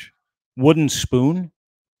judge. Wooden spoon,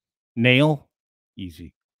 nail,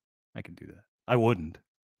 easy. I can do that. I wouldn't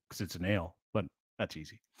because it's a nail, but that's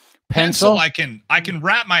easy. Pencil, I can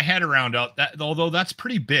wrap my head around that. Although that's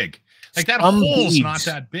pretty big. Like that hole's not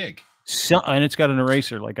that big. And it's got an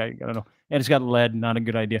eraser, like I don't know, and it's got lead. Not a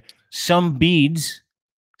good idea. Some beads,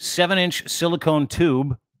 7-inch silicone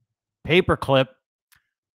tube, paper clip,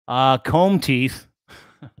 comb teeth,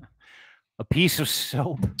 a piece of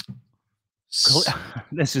soap.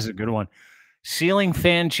 This is a good one. Ceiling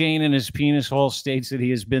fan chain in his penis hole states that he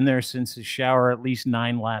has been there since his shower at least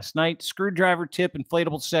 9 last night. Screwdriver tip,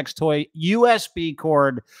 inflatable sex toy, USB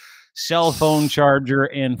cord, cell phone charger,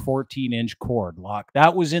 and 14-inch cord lock.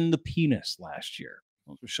 That was in the penis last year.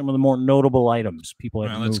 Those are some of the more notable items people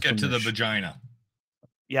have. Let's get to the vagina.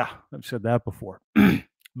 Yeah, I've said that before.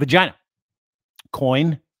 Vagina.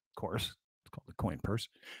 Coin, of course. It's called a coin purse.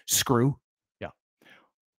 Screw. Yeah.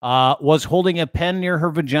 Was holding a pen near her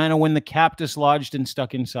vagina when the cap dislodged and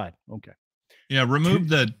stuck inside. Okay. Yeah, remove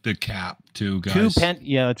the cap too, guys.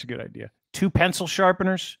 Yeah, that's a good idea. 2 pencil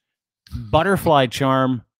sharpeners, butterfly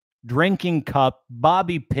charm, drinking cup,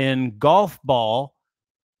 bobby pin, golf ball.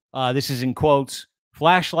 This is in quotes.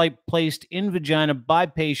 Flashlight placed in vagina by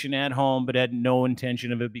patient at home, but had no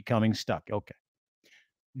intention of it becoming stuck. Okay.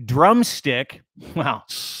 Drumstick. Wow.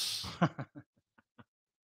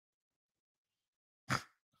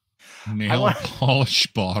 Nail polish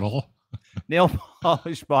bottle. Nail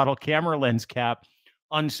polish bottle, camera lens cap,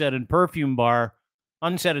 unscented perfume bar,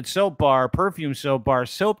 unscented soap bar, perfume soap bar,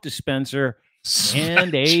 soap dispenser,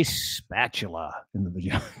 and a spatula in the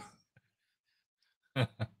vagina.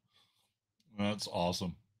 That's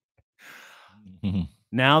awesome.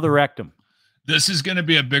 Now the rectum. This is going to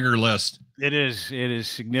be a bigger list. It is. It is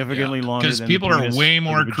significantly longer. Because people are way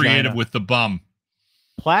more creative with the bum.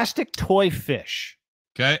 Plastic toy fish.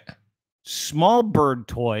 Okay. Small bird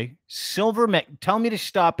toy. Silver tell me to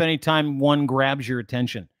stop anytime one grabs your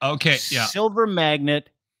attention. Okay. Yeah. Silver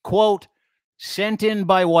magnet. Quote, sent in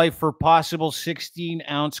by wife for possible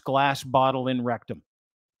 16-ounce glass bottle in rectum.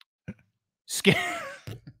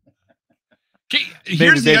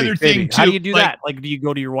 Here's the other thing too. How do you do that? Like, do you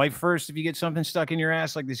go to your wife first if you get something stuck in your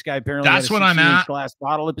ass? Like this guy apparently that's what I'm at. Glass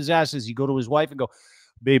bottle up his ass. Is you go to his wife and go,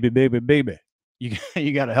 baby,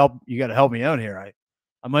 you gotta help me out here.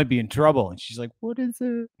 I might be in trouble. And she's like, what is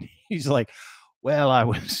it? He's like, well, I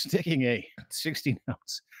was sticking a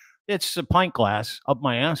 16-ounce. It's a pint glass up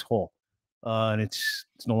my asshole. and it's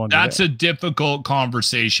no longer. That's a difficult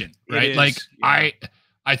conversation, right? Like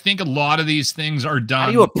I think a lot of these things are done. How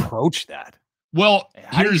do you approach that? Well,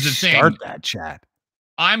 here's the thing. Start that chat.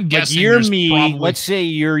 I'm guessing you're me. Let's say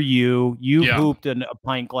you're you. You hooped a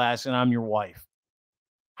pint glass, and I'm your wife.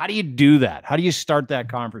 How do you do that? How do you start that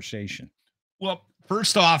conversation? Well,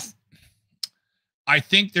 first off, I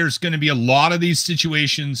think there's going to be a lot of these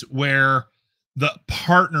situations where the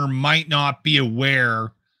partner might not be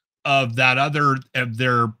aware of that other of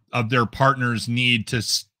their partner's need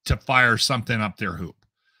to fire something up their hoop.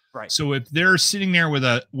 Right. So if they're sitting there with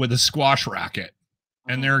a squash racket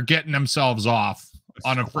and they're getting themselves off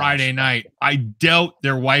on a Friday night, I doubt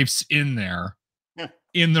their wife's in there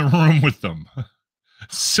in the room with them.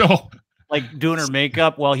 So like doing her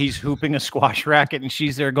makeup while he's hooping a squash racket and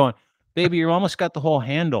she's there going, baby, you almost got the whole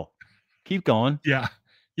handle. Keep going. Yeah.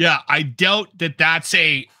 Yeah. I doubt that's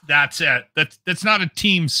not a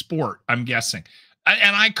team sport, I'm guessing.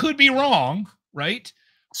 And I could be wrong, right?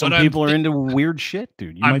 Some people are into weird shit,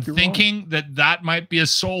 dude. I'm thinking that might be a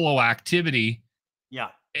solo activity. Yeah.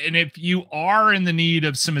 And if you are in the need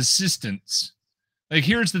of some assistance, like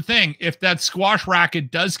here's the thing, if that squash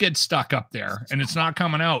racket does get stuck up there and it's not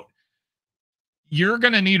coming out, you're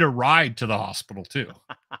going to need a ride to the hospital too.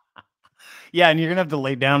 Yeah, and you're going to have to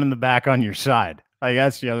lay down in the back on your side. Like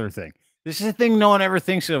that's the other thing. This is the thing no one ever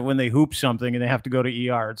thinks of when they hoop something and they have to go to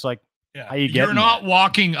ER. It's like, how you get? You're not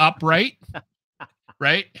walking upright,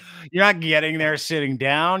 right? You're not getting there sitting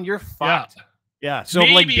down. You're fucked. Yeah. So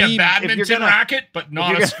maybe like a badminton racket, but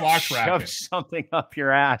not a squash racket. Shove something up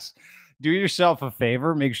your ass. Do yourself a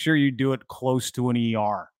favor. Make sure you do it close to an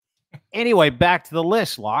ER. Anyway, back to the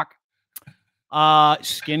list, Locke.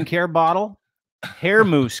 Skincare bottle, hair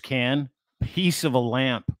mousse can, piece of a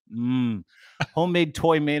lamp, homemade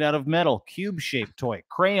toy made out of metal, cube-shaped toy,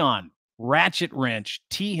 crayon, ratchet wrench,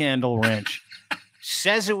 T-handle wrench,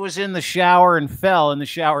 says it was in the shower and fell, and the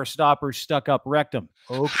shower stopper stuck up rectum.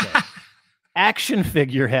 Okay. Action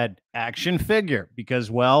figure head, action figure,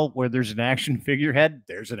 because, well, where there's an action figure head,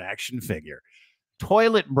 there's an action figure.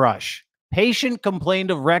 Toilet brush. Patient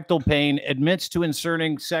complained of rectal pain, admits to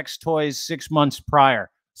inserting sex toys 6 months prior.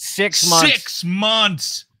 6 months. 6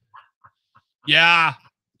 months. Yeah.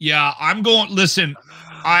 Yeah. I'm going, listen,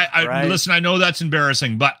 listen, I know that's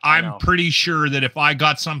embarrassing, but I'm pretty sure that if I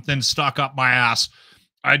got something stuck up my ass,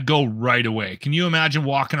 I'd go right away. Can you imagine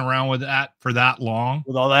walking around with that for that long?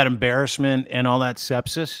 With all that embarrassment and all that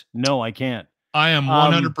sepsis? No, I can't. I am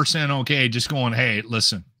 100% okay just going, hey,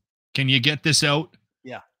 listen, can you get this out?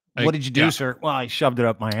 Yeah. Like, what did you do, sir? Well, I shoved it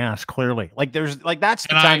up my ass, clearly. Like, that's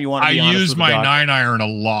the time you want to be honest. I use my 9-iron a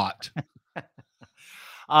lot.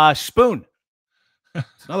 Spoon.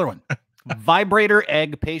 It's another one. Vibrator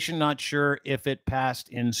egg, patient not sure if it passed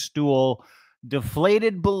in stool.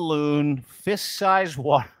 Deflated balloon, fist-sized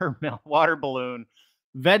water balloon,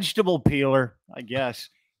 vegetable peeler, I guess,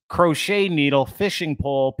 crochet needle, fishing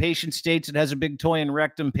pole. Patient states it has a big toy in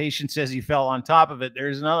rectum. Patient says he fell on top of it.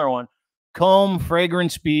 There's another one. Comb,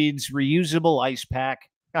 fragrance beads, reusable ice pack.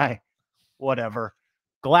 Whatever.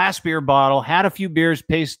 Glass beer bottle, had a few beers,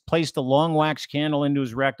 placed a long wax candle into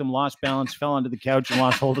his rectum, lost balance, fell onto the couch, and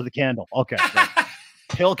lost hold of the candle. Okay.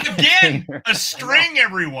 Pill again, a string,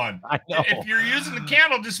 everyone. I know. If you're using the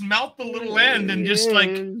candle, just melt the little end and just like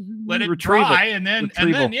let it dry, and then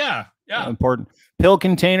yeah. Important. Pill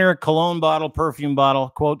container, cologne bottle, perfume bottle.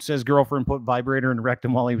 Quote says girlfriend put vibrator in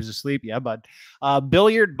rectum while he was asleep. Yeah, bud.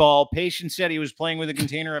 Billiard ball. Patient said he was playing with a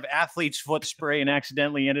container of athlete's foot spray and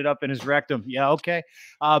accidentally ended up in his rectum. Yeah, okay.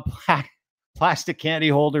 Plastic candy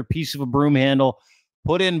holder, piece of a broom handle.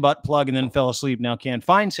 Put in butt plug and then fell asleep. Now can't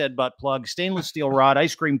find said butt plug. Stainless steel rod,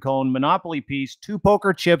 ice cream cone, Monopoly piece, 2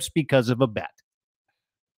 poker chips because of a bet.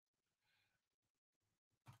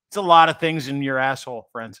 It's a lot of things in your asshole,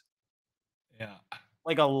 friends. Yeah.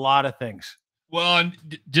 Like a lot of things. Well,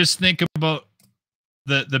 and just think about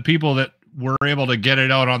the people that were able to get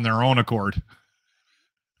it out on their own accord.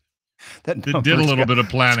 That did a little bit of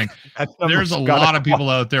planning. There's a lot of people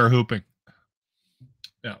out there hooping.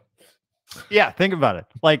 Yeah, think about it.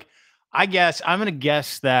 Like, I'm going to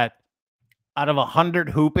guess that out of 100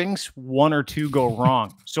 hoopings, 1 or 2 go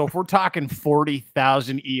wrong. So if we're talking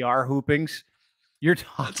 40,000 ER hoopings, you're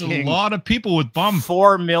talking that's a lot of people with bum.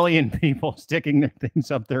 4 million people sticking their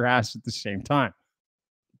things up their ass at the same time.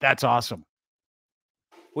 That's awesome.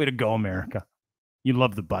 Way to go, America. You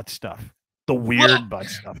love the butt stuff. The weird butt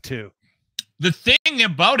stuff, too. The thing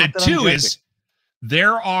about it, too, is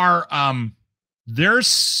there's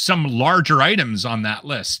some larger items on that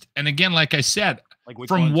list. And again, like I said,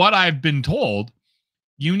 from what I've been told,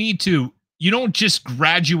 you don't just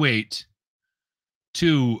graduate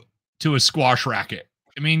to to a squash racket.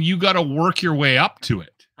 I mean, you got to work your way up to it.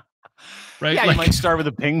 Right? Yeah, like, you might start with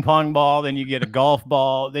a ping pong ball, then you get a golf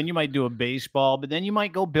ball, then you might do a baseball, but then you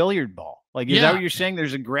might go billiard ball. Like, is that what you're saying?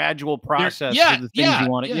 There's a gradual process for the things you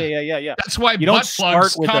want to. Yeah. That's why you don't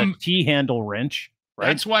start with a T-handle wrench, right?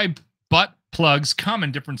 That's why butt plugs come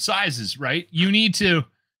in different sizes, right? You need to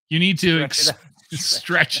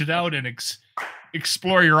stretch it out and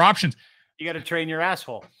explore your options. You got to train your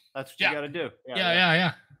asshole. That's what you got to do.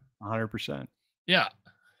 Yeah. 100%. Yeah.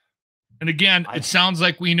 And again, it sounds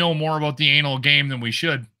like we know more about the anal game than we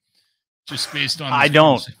should, just based on. I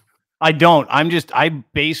don't. I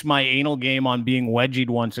base my anal game on being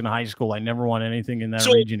wedgied once in high school. I never want anything in that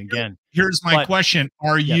region again. Here's my question: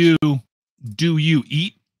 do you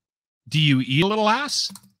eat a little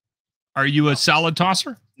ass? Are you a salad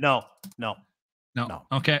tosser? No.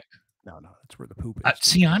 Okay. No. That's where the poop is.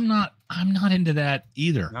 See, I'm not into that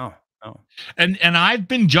either. No. And I've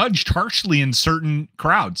been judged harshly in certain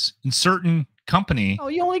crowds, in certain company. Oh,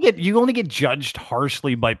 you only get judged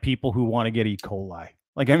harshly by people who want to get E. coli.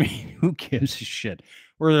 Like, I mean, who gives a shit?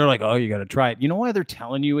 Where they're like, oh, you got to try it. You know why they're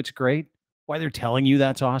telling you it's great? Why they're telling you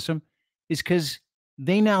that's awesome? Is because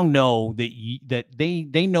they now know that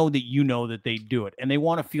they know that you know that they do it, and they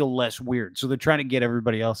want to feel less weird. So they're trying to get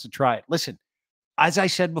everybody else to try it. Listen, as I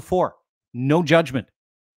said before, no judgment.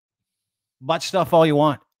 Butt stuff all you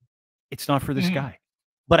want. It's not for this guy.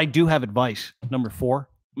 But I do have advice. Number 4,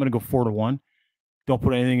 I'm going to go 4 to 1. Don't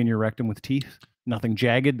put anything in your rectum with teeth. Nothing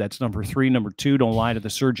jagged. That's number 3. Number 2, don't lie to the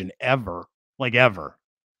surgeon ever. Like, ever.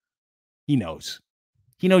 He knows.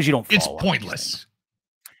 He knows you don't follow. It's pointless.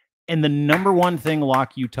 And the number 1 thing,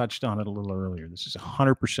 Locke, you touched on it a little earlier. This is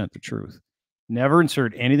 100% the truth. Never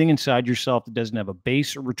insert anything inside yourself that doesn't have a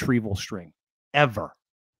base or retrieval string. Ever.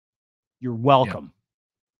 You're welcome. Yeah.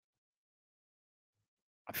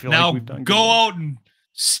 I feel now like we've done go out and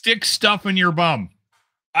stick stuff in your bum.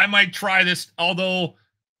 I might try this, although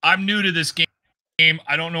I'm new to this game.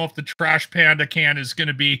 I don't know if the Trash Panda can is going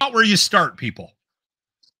to be not where you start, people.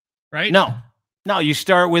 Right? No, you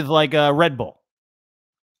start with like a Red Bull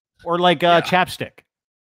or like a chapstick.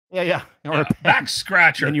 Yeah. Or a back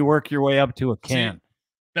scratcher. And you work your way up to a can.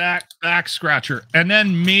 Back scratcher. And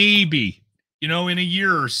then maybe, in a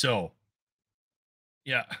year or so.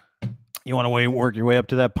 Yeah. You want to work your way up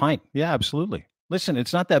to that pint. Yeah, absolutely. Listen,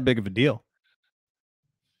 it's not that big of a deal.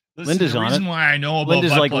 Listen, Linda's the on reason it. why I know about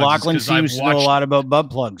Linda's butt like plugs Lochlin seems to know a lot about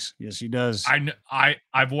butt plugs. Yes, he does.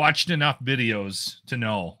 I've watched enough videos to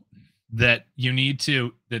know that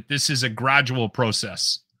that this is a gradual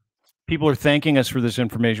process. People are thanking us for this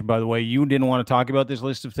information, by the way. You didn't want to talk about this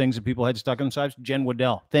list of things that people had stuck inside. Jen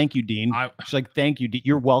Waddell. Thank you, Dean. She's like, thank you.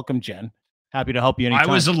 You're welcome, Jen. Happy to help you anytime.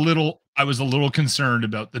 I was a little concerned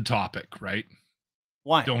about the topic, right?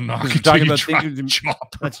 Why? Don't knock it until you try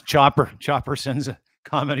Chopper. That's Chopper. Chopper sends a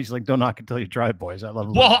comment. He's like, don't knock it until you try it, boys. I love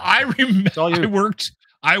it. Well, I remember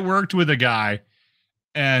I worked with a guy,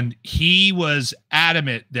 and he was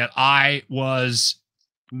adamant that I was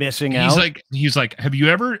missing out. He's like, have you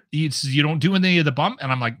ever, you don't do any of the bump?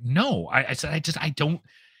 And I'm like, no. I said, I don't,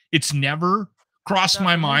 it's never crossed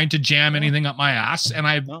my mind to jam anything up my ass. And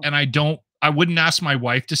I wouldn't ask my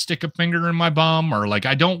wife to stick a finger in my bum, or like,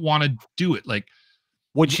 I don't want to do it. Like,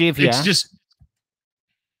 would she, if you asked? Just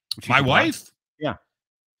my wife? Yeah.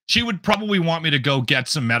 She would probably want me to go get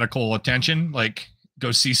some medical attention, like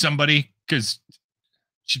go see somebody, because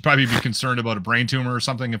she'd probably be concerned about a brain tumor or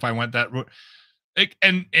something if I went that route.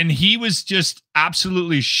 And he was just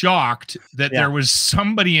absolutely shocked that there was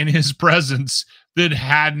somebody in his presence that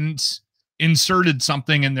hadn't inserted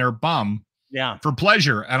something in their bum for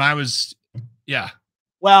pleasure. And I was,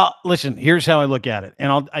 Well, listen, here's how I look at it.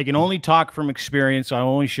 And I can only talk from experience. So I'll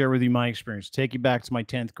only share with you my experience. Take you back to my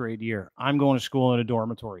 10th grade year. I'm going to school in a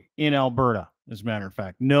dormitory in Alberta, as a matter of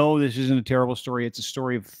fact. No, this isn't a terrible story. It's a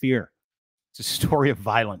story of fear. It's a story of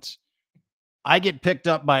violence. I get picked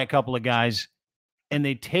up by a couple of guys, and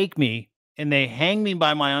they take me and they hang me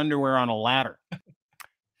by my underwear on a ladder.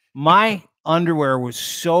 My underwear was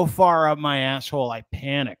so far up my asshole, I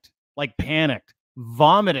panicked,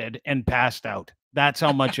 vomited, and passed out. That's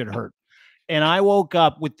how much it hurt. And I woke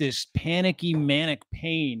up with this panicky, manic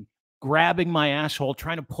pain, grabbing my asshole,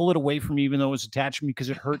 trying to pull it away from me, even though it was attached to me because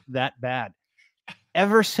it hurt that bad.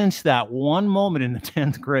 Ever since that one moment in the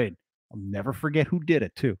 10th grade, I'll never forget who did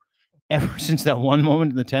it too. Ever since that one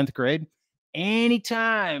moment in the 10th grade,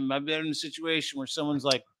 anytime I've been in a situation where someone's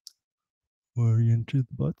like, "Are you into the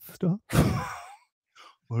butt stuff?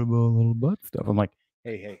 What about a little butt stuff?" I'm like,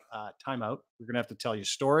 hey, time out. We're going to have to tell you a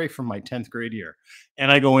story from my 10th grade year.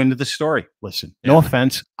 And I go into the story. Listen, no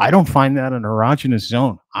offense. I don't find that an erogenous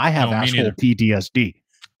zone. I have asshole PTSD.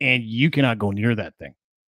 and you cannot go near that thing.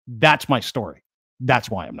 That's my story. That's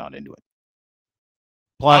why I'm not into it.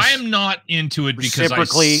 Plus, I am not into it because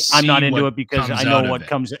I'm not into it because I know what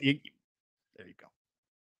comes. There you go.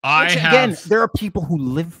 Again, there are people who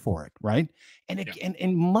live for it, right?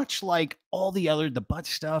 And much like all the butt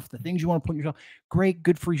stuff, the things you want to put in yourself, great,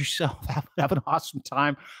 good for yourself. Have an awesome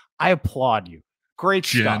time. I applaud you. Great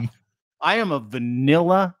stuff. I am a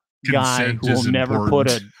vanilla guy who will never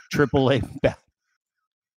put a AAA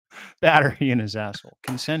battery in his asshole.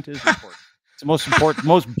 Consent is important. It's the most important,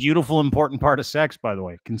 most beautiful, important part of sex, by the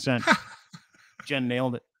way. Consent. Jen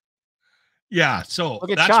nailed it. Yeah, so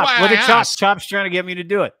look at Chop. Look at Chop. Chop's trying to get me to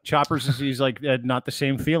do it. He's like, not the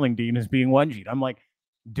same feeling, Dean, as being one-G'd. I'm like,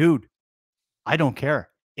 dude, I don't care.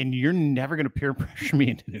 And you're never going to peer pressure me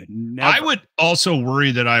into it. Never. I would also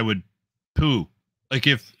worry that I would poo.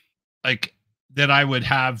 That I would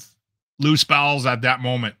have loose bowels at that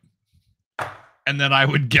moment. And that I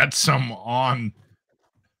would get some on.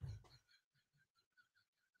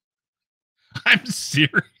 I'm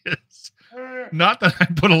serious. Not that I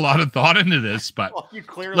put a lot of thought into this, but you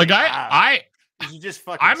clearly you just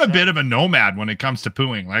fucking I'm a bit of a nomad when it comes to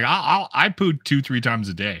pooing. Like I poo 2-3 times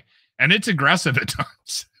a day, and it's aggressive at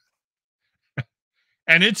times,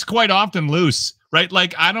 and it's quite often loose, right?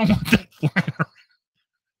 Like I don't want that flying around.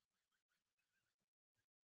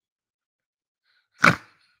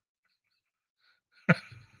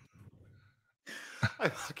 I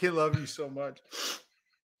fucking love you so much.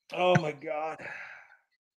 Oh my God.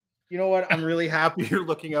 You know what? I'm really happy you're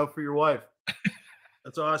looking out for your wife.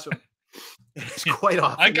 That's awesome. It's quite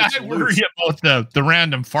often. I worry about the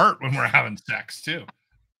random fart when we're having sex too.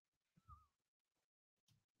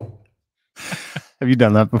 Have you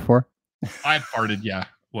done that before? I've farted, yeah,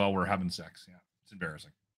 while we're having sex. Yeah, it's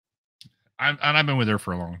embarrassing. I've been with her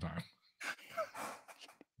for a long time.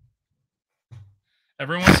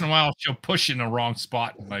 Every once in a while, she'll push in the wrong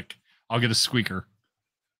spot, and like I'll get a squeaker.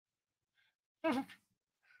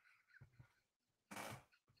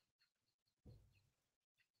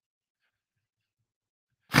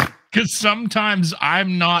 Because sometimes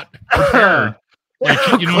I'm not prepared. Like,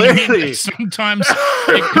 you know what I mean? Like sometimes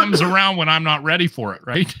it comes around when I'm not ready for it,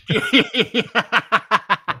 right?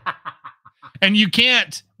 And you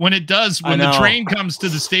can't when it does when the train comes to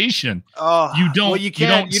the station. You don't. Well, you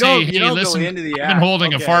don't say, "Hey, listen, I've been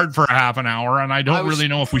holding a fart for a half an hour, and I don't really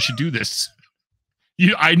know if we should do this."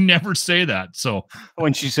 I never say that. So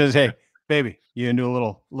when she says, "Hey, baby, you into a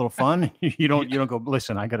little fun?" You don't go,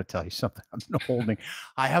 "Listen, I got to tell you something. I've been holding.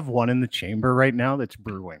 I have one in the chamber right now that's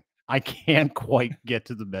brewing. I can't quite get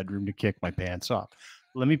to the bedroom to kick my pants off.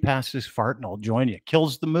 Let me pass this fart and I'll join you."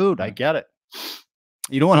 Kills the mood. I get it.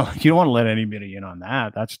 You don't want to let anybody in on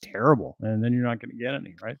that. That's terrible. And then you're not going to get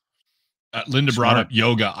any, right? Linda brought up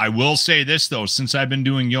yoga. I will say this though, since I've been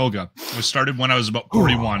doing yoga, I started when I was about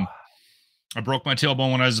 41. I broke my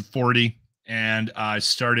tailbone when I was 40, and I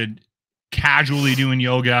started casually doing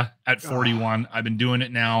yoga at 41. I've been doing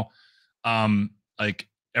it now, like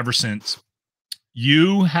ever since.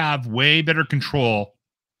 You have way better control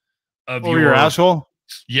of your asshole.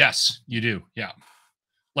 Yes, you do. Yeah.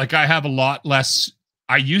 Like I have a lot less.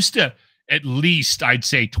 I used to at least, I'd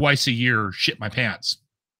say twice a year, shit my pants.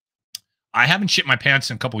 I haven't shit my pants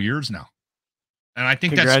in a couple years now. And I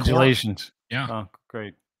think congratulations. Yeah. Oh,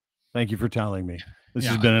 great. Thank you for telling me. This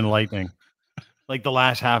has been enlightening. Like the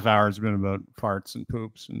last half hour has been about farts and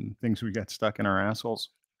poops and things we got stuck in our assholes.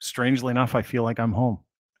 Strangely enough, I feel like I'm home.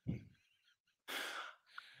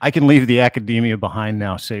 I can leave the academia behind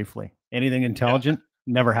now safely. Anything intelligent,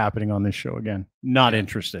 never happening on this show again. Not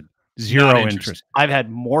interested. Zero interest. I've had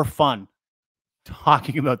more fun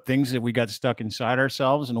talking about things that we got stuck inside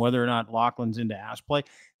ourselves and whether or not Lochlin's into ass play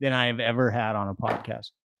than I have ever had on a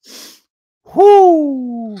podcast.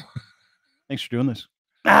 Whoo! Thanks for doing this.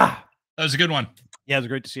 That was a good one. Yeah, it was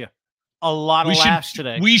great to see you. A lot of laughs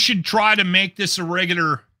today. We should try to make this a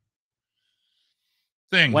regular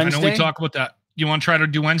thing. Wednesday? I know we talk about that. You want to try to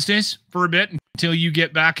do Wednesdays for a bit until you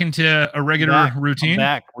get back into a regular routine? I'm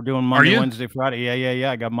back. We're doing Monday, Wednesday, Friday. Yeah.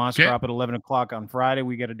 I got Moss Crop at 11 o'clock on Friday.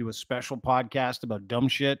 We got to do a special podcast about dumb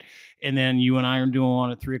shit. And then you and I are doing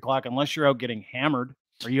one at 3 o'clock, unless you're out getting hammered.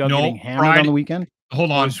 Are you out getting hammered on the weekend?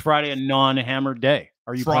 Hold on. Or is Friday a non-hammered day?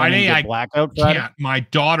 Are you Friday? I blackout Friday? Can't. My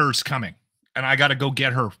daughter's coming, and I got to go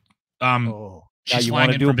get her. She's you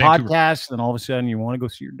want to do a podcast, and all of a sudden you want to go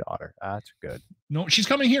see your daughter. That's good. No, she's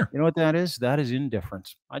coming here. You know what that is? That is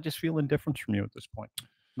indifference. I just feel indifference from you at this point.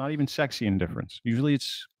 Not even sexy indifference. Usually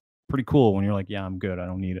it's pretty cool when you're like, yeah, I'm good. I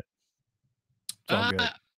don't need it. It's all good.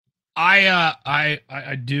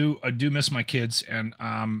 I do miss my kids, and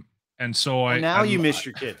so now you miss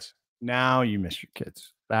your kids. Now you miss your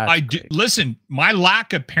kids. Listen, my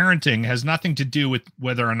lack of parenting has nothing to do with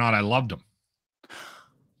whether or not I loved them.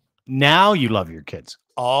 Now you love your kids.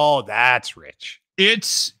 Oh, that's rich.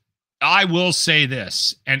 I will say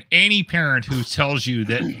this, and any parent who tells you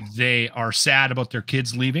that they are sad about their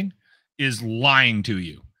kids leaving is lying to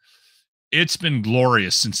you. It's been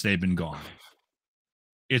glorious since they've been gone.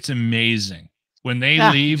 It's amazing. When they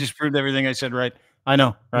leave, you just proved everything I said right. I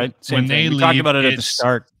know, right? Same when thing. We talked about it at the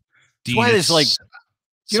start. That's why there's like,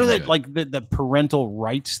 you know, that like the parental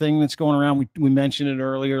rights thing that's going around. We mentioned it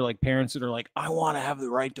earlier, like parents that are like, I want to have the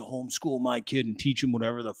right to homeschool my kid and teach him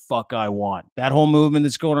whatever the fuck I want. That whole movement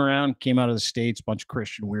that's going around came out of the States. A bunch of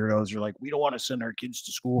Christian weirdos are like, we don't want to send our kids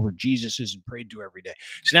to school where Jesus isn't prayed to every day.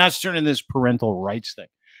 So now it's turning this parental rights thing.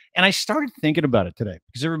 And I started thinking about it today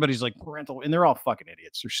because everybody's like parental, and they're all fucking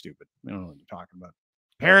idiots. They're stupid. They don't know what you're talking about.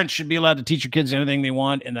 Parents should be allowed to teach your kids anything they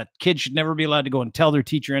want, and that kid should never be allowed to go and tell their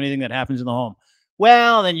teacher anything that happens in the home.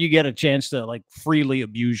 Well, then you get a chance to like freely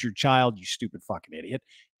abuse your child, you stupid fucking idiot.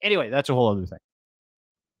 Anyway, that's a whole other thing.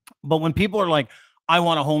 But when people are like, I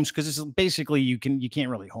want to homeschool, because it's basically you can't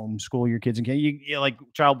really homeschool your kids, and you like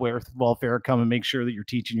child welfare come and make sure that you're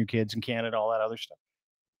teaching your kids in Canada, all that other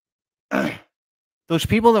stuff. Those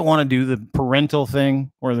people that want to do the parental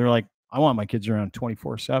thing where they're like, I want my kids around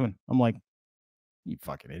 24/7. I'm like, you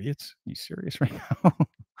fucking idiots. You serious right now?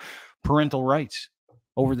 Parental rights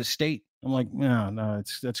over the state. I'm like, no,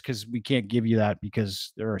 that's because we can't give you that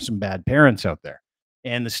because there are some bad parents out there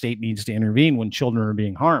and the state needs to intervene when children are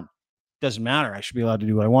being harmed. Doesn't matter. I should be allowed to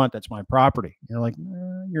do what I want. That's my property. You're like,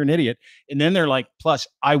 you're an idiot. And then they're like, plus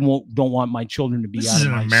I don't want my children to be out of my sight. This is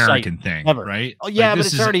an American thing, ever. Right? Oh yeah, like,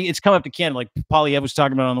 but it's come up to Canada. Like Polyev was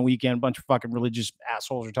talking about on the weekend. A bunch of fucking religious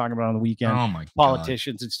assholes are talking about on the weekend. Oh my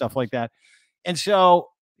politicians God. And stuff like that. And so,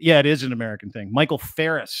 yeah, it is an American thing. Michael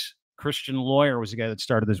Ferris, Christian lawyer, was the guy that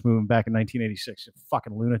started this movement back in 1986. A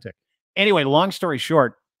fucking lunatic. Anyway, long story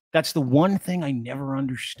short, that's the one thing I never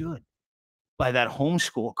understood by that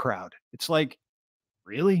homeschool crowd. It's like,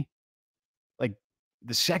 really? Like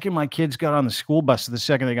the second my kids got on the school bus to the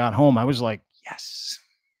second they got home, I was like, yes.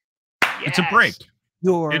 It's a break.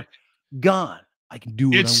 You're gone. I can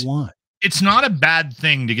do what I want. It's not a bad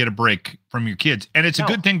thing to get a break from your kids. And it's a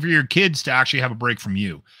good thing for your kids to actually have a break from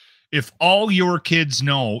you. If all your kids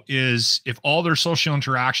know is if all their social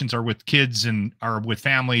interactions are with kids and are with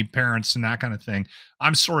family, parents, and that kind of thing,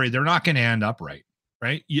 I'm sorry, they're not going to end up right.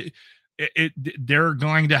 They're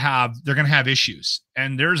going to have issues.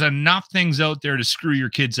 And there's enough things out there to screw your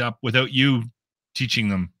kids up without you teaching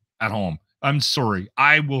them at home. I'm sorry.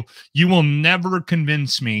 You will never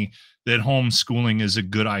convince me that homeschooling is a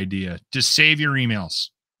good idea. Just save your emails.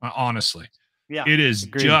 Honestly. Yeah. It is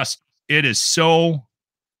it is so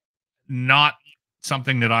not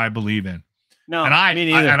something that I believe in. No, and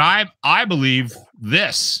I believe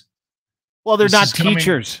this. Well, they're not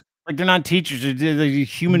teachers. Like they're not teachers. They're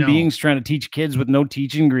human beings trying to teach kids with no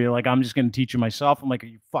teaching degree. Like I'm just going to teach them myself. I'm like, are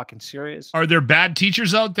you fucking serious? Are there bad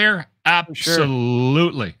teachers out there?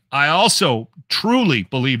 Absolutely. Sure. I also truly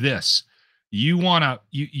believe this.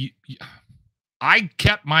 I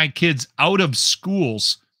kept my kids out of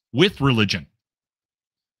schools with religion.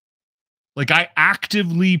 Like I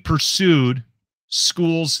actively pursued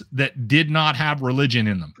schools that did not have religion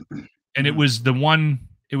in them. And it was one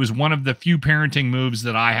of the few parenting moves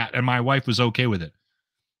that I had, and my wife was okay with it.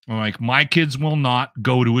 I'm like, my kids will not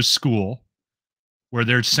go to a school where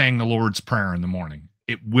they're saying the Lord's Prayer in the morning.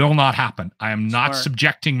 It will not happen. I am not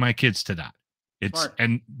subjecting my kids to that.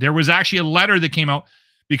 And there was actually a letter that came out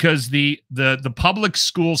because the public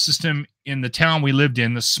school system in the town we lived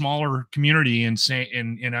in, the smaller community in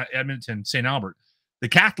Edmonton, St. Albert, the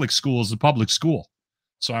Catholic school is the public school.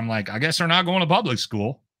 So I'm like, I guess they're not going to public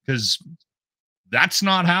school because that's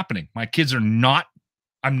not happening. My kids I'm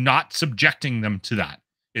not subjecting them to that.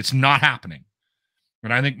 It's not happening.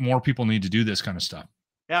 And I think more people need to do this kind of stuff.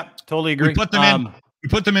 Yeah, totally agree. We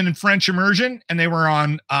put them in French immersion, and they were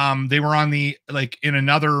on the, like in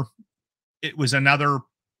another, it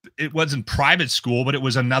wasn't private school, but it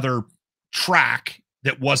was another track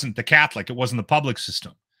that wasn't the Catholic. It wasn't the public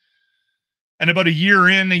system. And about a year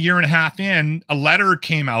and a half in, a letter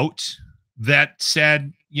came out that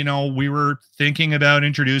said, we were thinking about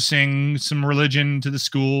introducing some religion to the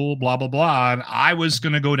school, blah, blah, blah. And I was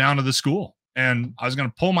going to go down to the school and I was going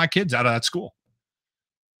to pull my kids out of that school.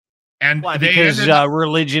 And why? Because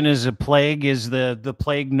religion is a plague, is the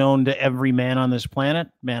plague known to every man on this planet,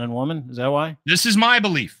 man and woman. Is that why? This is my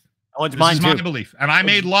belief. Oh, it's mine too. My belief. And I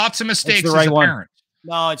made lots of mistakes as a parent.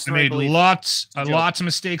 No, it's the right belief. Lots of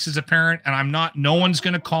mistakes as a parent, and no one's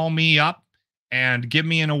going to call me up and give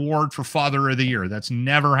me an award for Father of the Year. That's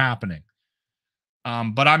never happening.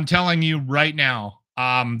 But I'm telling you right now,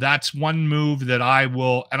 that's one move that I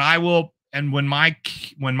will, and when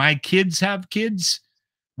my kids have kids,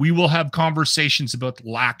 we will have conversations about the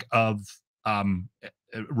lack of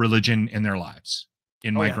religion in their lives,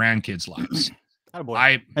 in my grandkids' lives.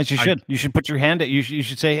 As you should. You should put your hand at. You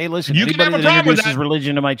should say, "Hey, listen. Anybody that introduces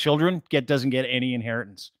religion to my children doesn't get any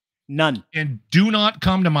inheritance. None. And do not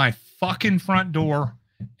come to my fucking front door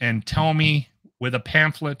and tell me with a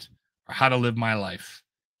pamphlet how to live my life.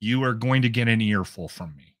 You are going to get an earful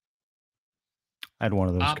from me." I had one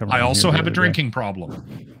of those. I also have a drinking problem,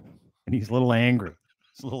 and he's a little angry.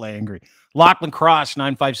 He's a little angry. Lochlin Cross,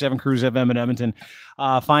 957 Cruise FM in Edmonton.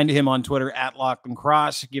 Find him on Twitter at Lochlin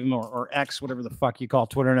Cross. Give him or X, whatever the fuck you call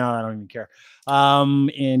Twitter now. I don't even care.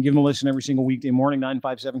 And give him a listen every single weekday morning.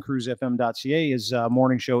 957cruisefm.ca. His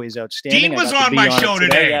morning show is outstanding. Dean was on my show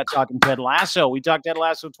today. Yeah, talking Ted Lasso. We talked Ted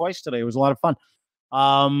Lasso twice today. It was a lot of fun.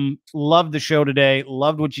 Loved the show today.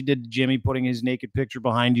 Loved what you did to Jimmy, putting his naked picture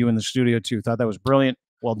behind you in the studio too. Thought that was brilliant.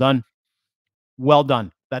 Well done. Well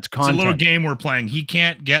done. That's content. It's a little game we're playing. He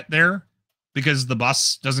can't get there because the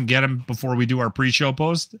bus doesn't get him before we do our pre-show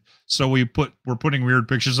post. So we're putting weird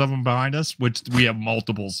pictures of him behind us, which we have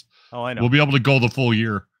multiples. Oh, I know. We'll be able to go the full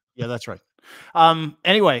year. Yeah, that's right.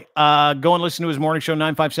 Anyway, go and listen to his morning show,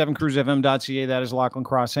 957cruisefm.ca. That is Lochlin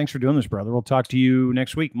Cross. Thanks for doing this, brother. We'll talk to you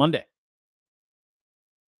next week, Monday.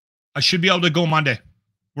 I should be able to go Monday.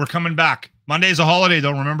 We're coming back. Monday's a holiday,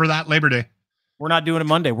 though. Remember that? Labor Day. We're not doing it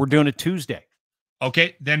Monday. We're doing it Tuesday.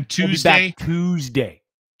 Okay, then Tuesday. We'll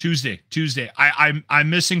Tuesday. I'm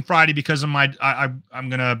missing Friday because of my. I'm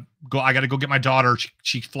gonna go. I got to go get my daughter.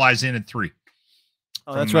 She flies in at 3.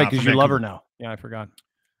 Oh, that's right, because you love her now. Yeah, I forgot.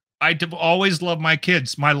 I always love my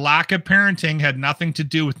kids. My lack of parenting had nothing to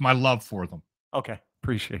do with my love for them. Okay,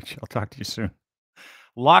 appreciate you. I'll talk to you soon.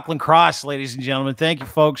 Lochlin Cross, ladies and gentlemen. Thank you,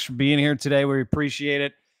 folks, for being here today. We appreciate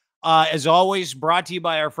it. As always, brought to you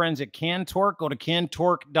by our friends at Cantork. Go to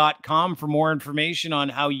cantork.com for more information on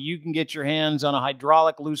how you can get your hands on a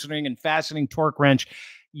hydraulic loosening and fastening torque wrench.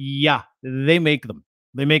 Yeah, they make them.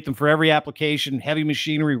 They make them for every application: heavy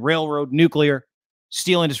machinery, railroad, nuclear,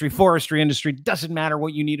 steel industry, forestry industry. Doesn't matter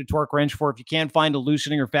what you need a torque wrench for. If you can't find a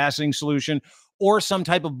loosening or fastening solution or some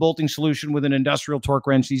type of bolting solution with an industrial torque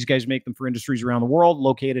wrench, these guys make them for industries around the world.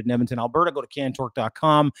 Located in Edmonton, Alberta. Go to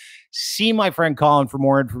cantork.com. See my friend Colin for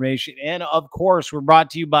more information. And of course, we're brought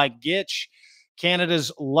to you by Gitch,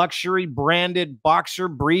 Canada's luxury branded boxer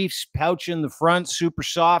briefs. Pouch in the front, super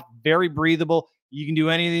soft, very breathable. You can do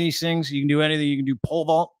any of these things. You can do anything. You can do pole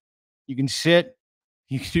vault. You can sit.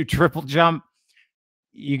 You can do triple jump.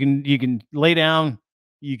 You can lay down.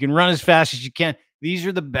 You can run as fast as you can. These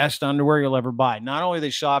are the best underwear you'll ever buy. Not only are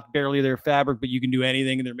they soft, barely their fabric, but you can do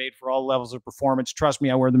anything, and they're made for all levels of performance. Trust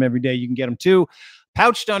me, I wear them every day. You can get them too.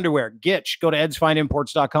 Pouched underwear, Gitch. Go to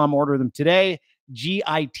edsfineimports.com. Order them today.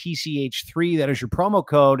 GITCH3. That is your promo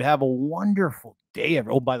code. Have a wonderful day.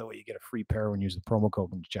 Oh, by the way, you get a free pair when you use the promo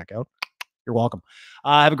code when you check out. You're welcome.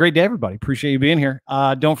 Have a great day, everybody. Appreciate you being here.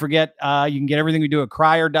 Don't forget, you can get everything we do at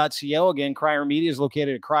crier.co. Again, Crier Media is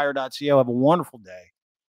located at crier.co. Have a wonderful day.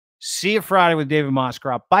 See you Friday with David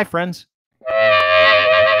Moscrop. Bye, friends.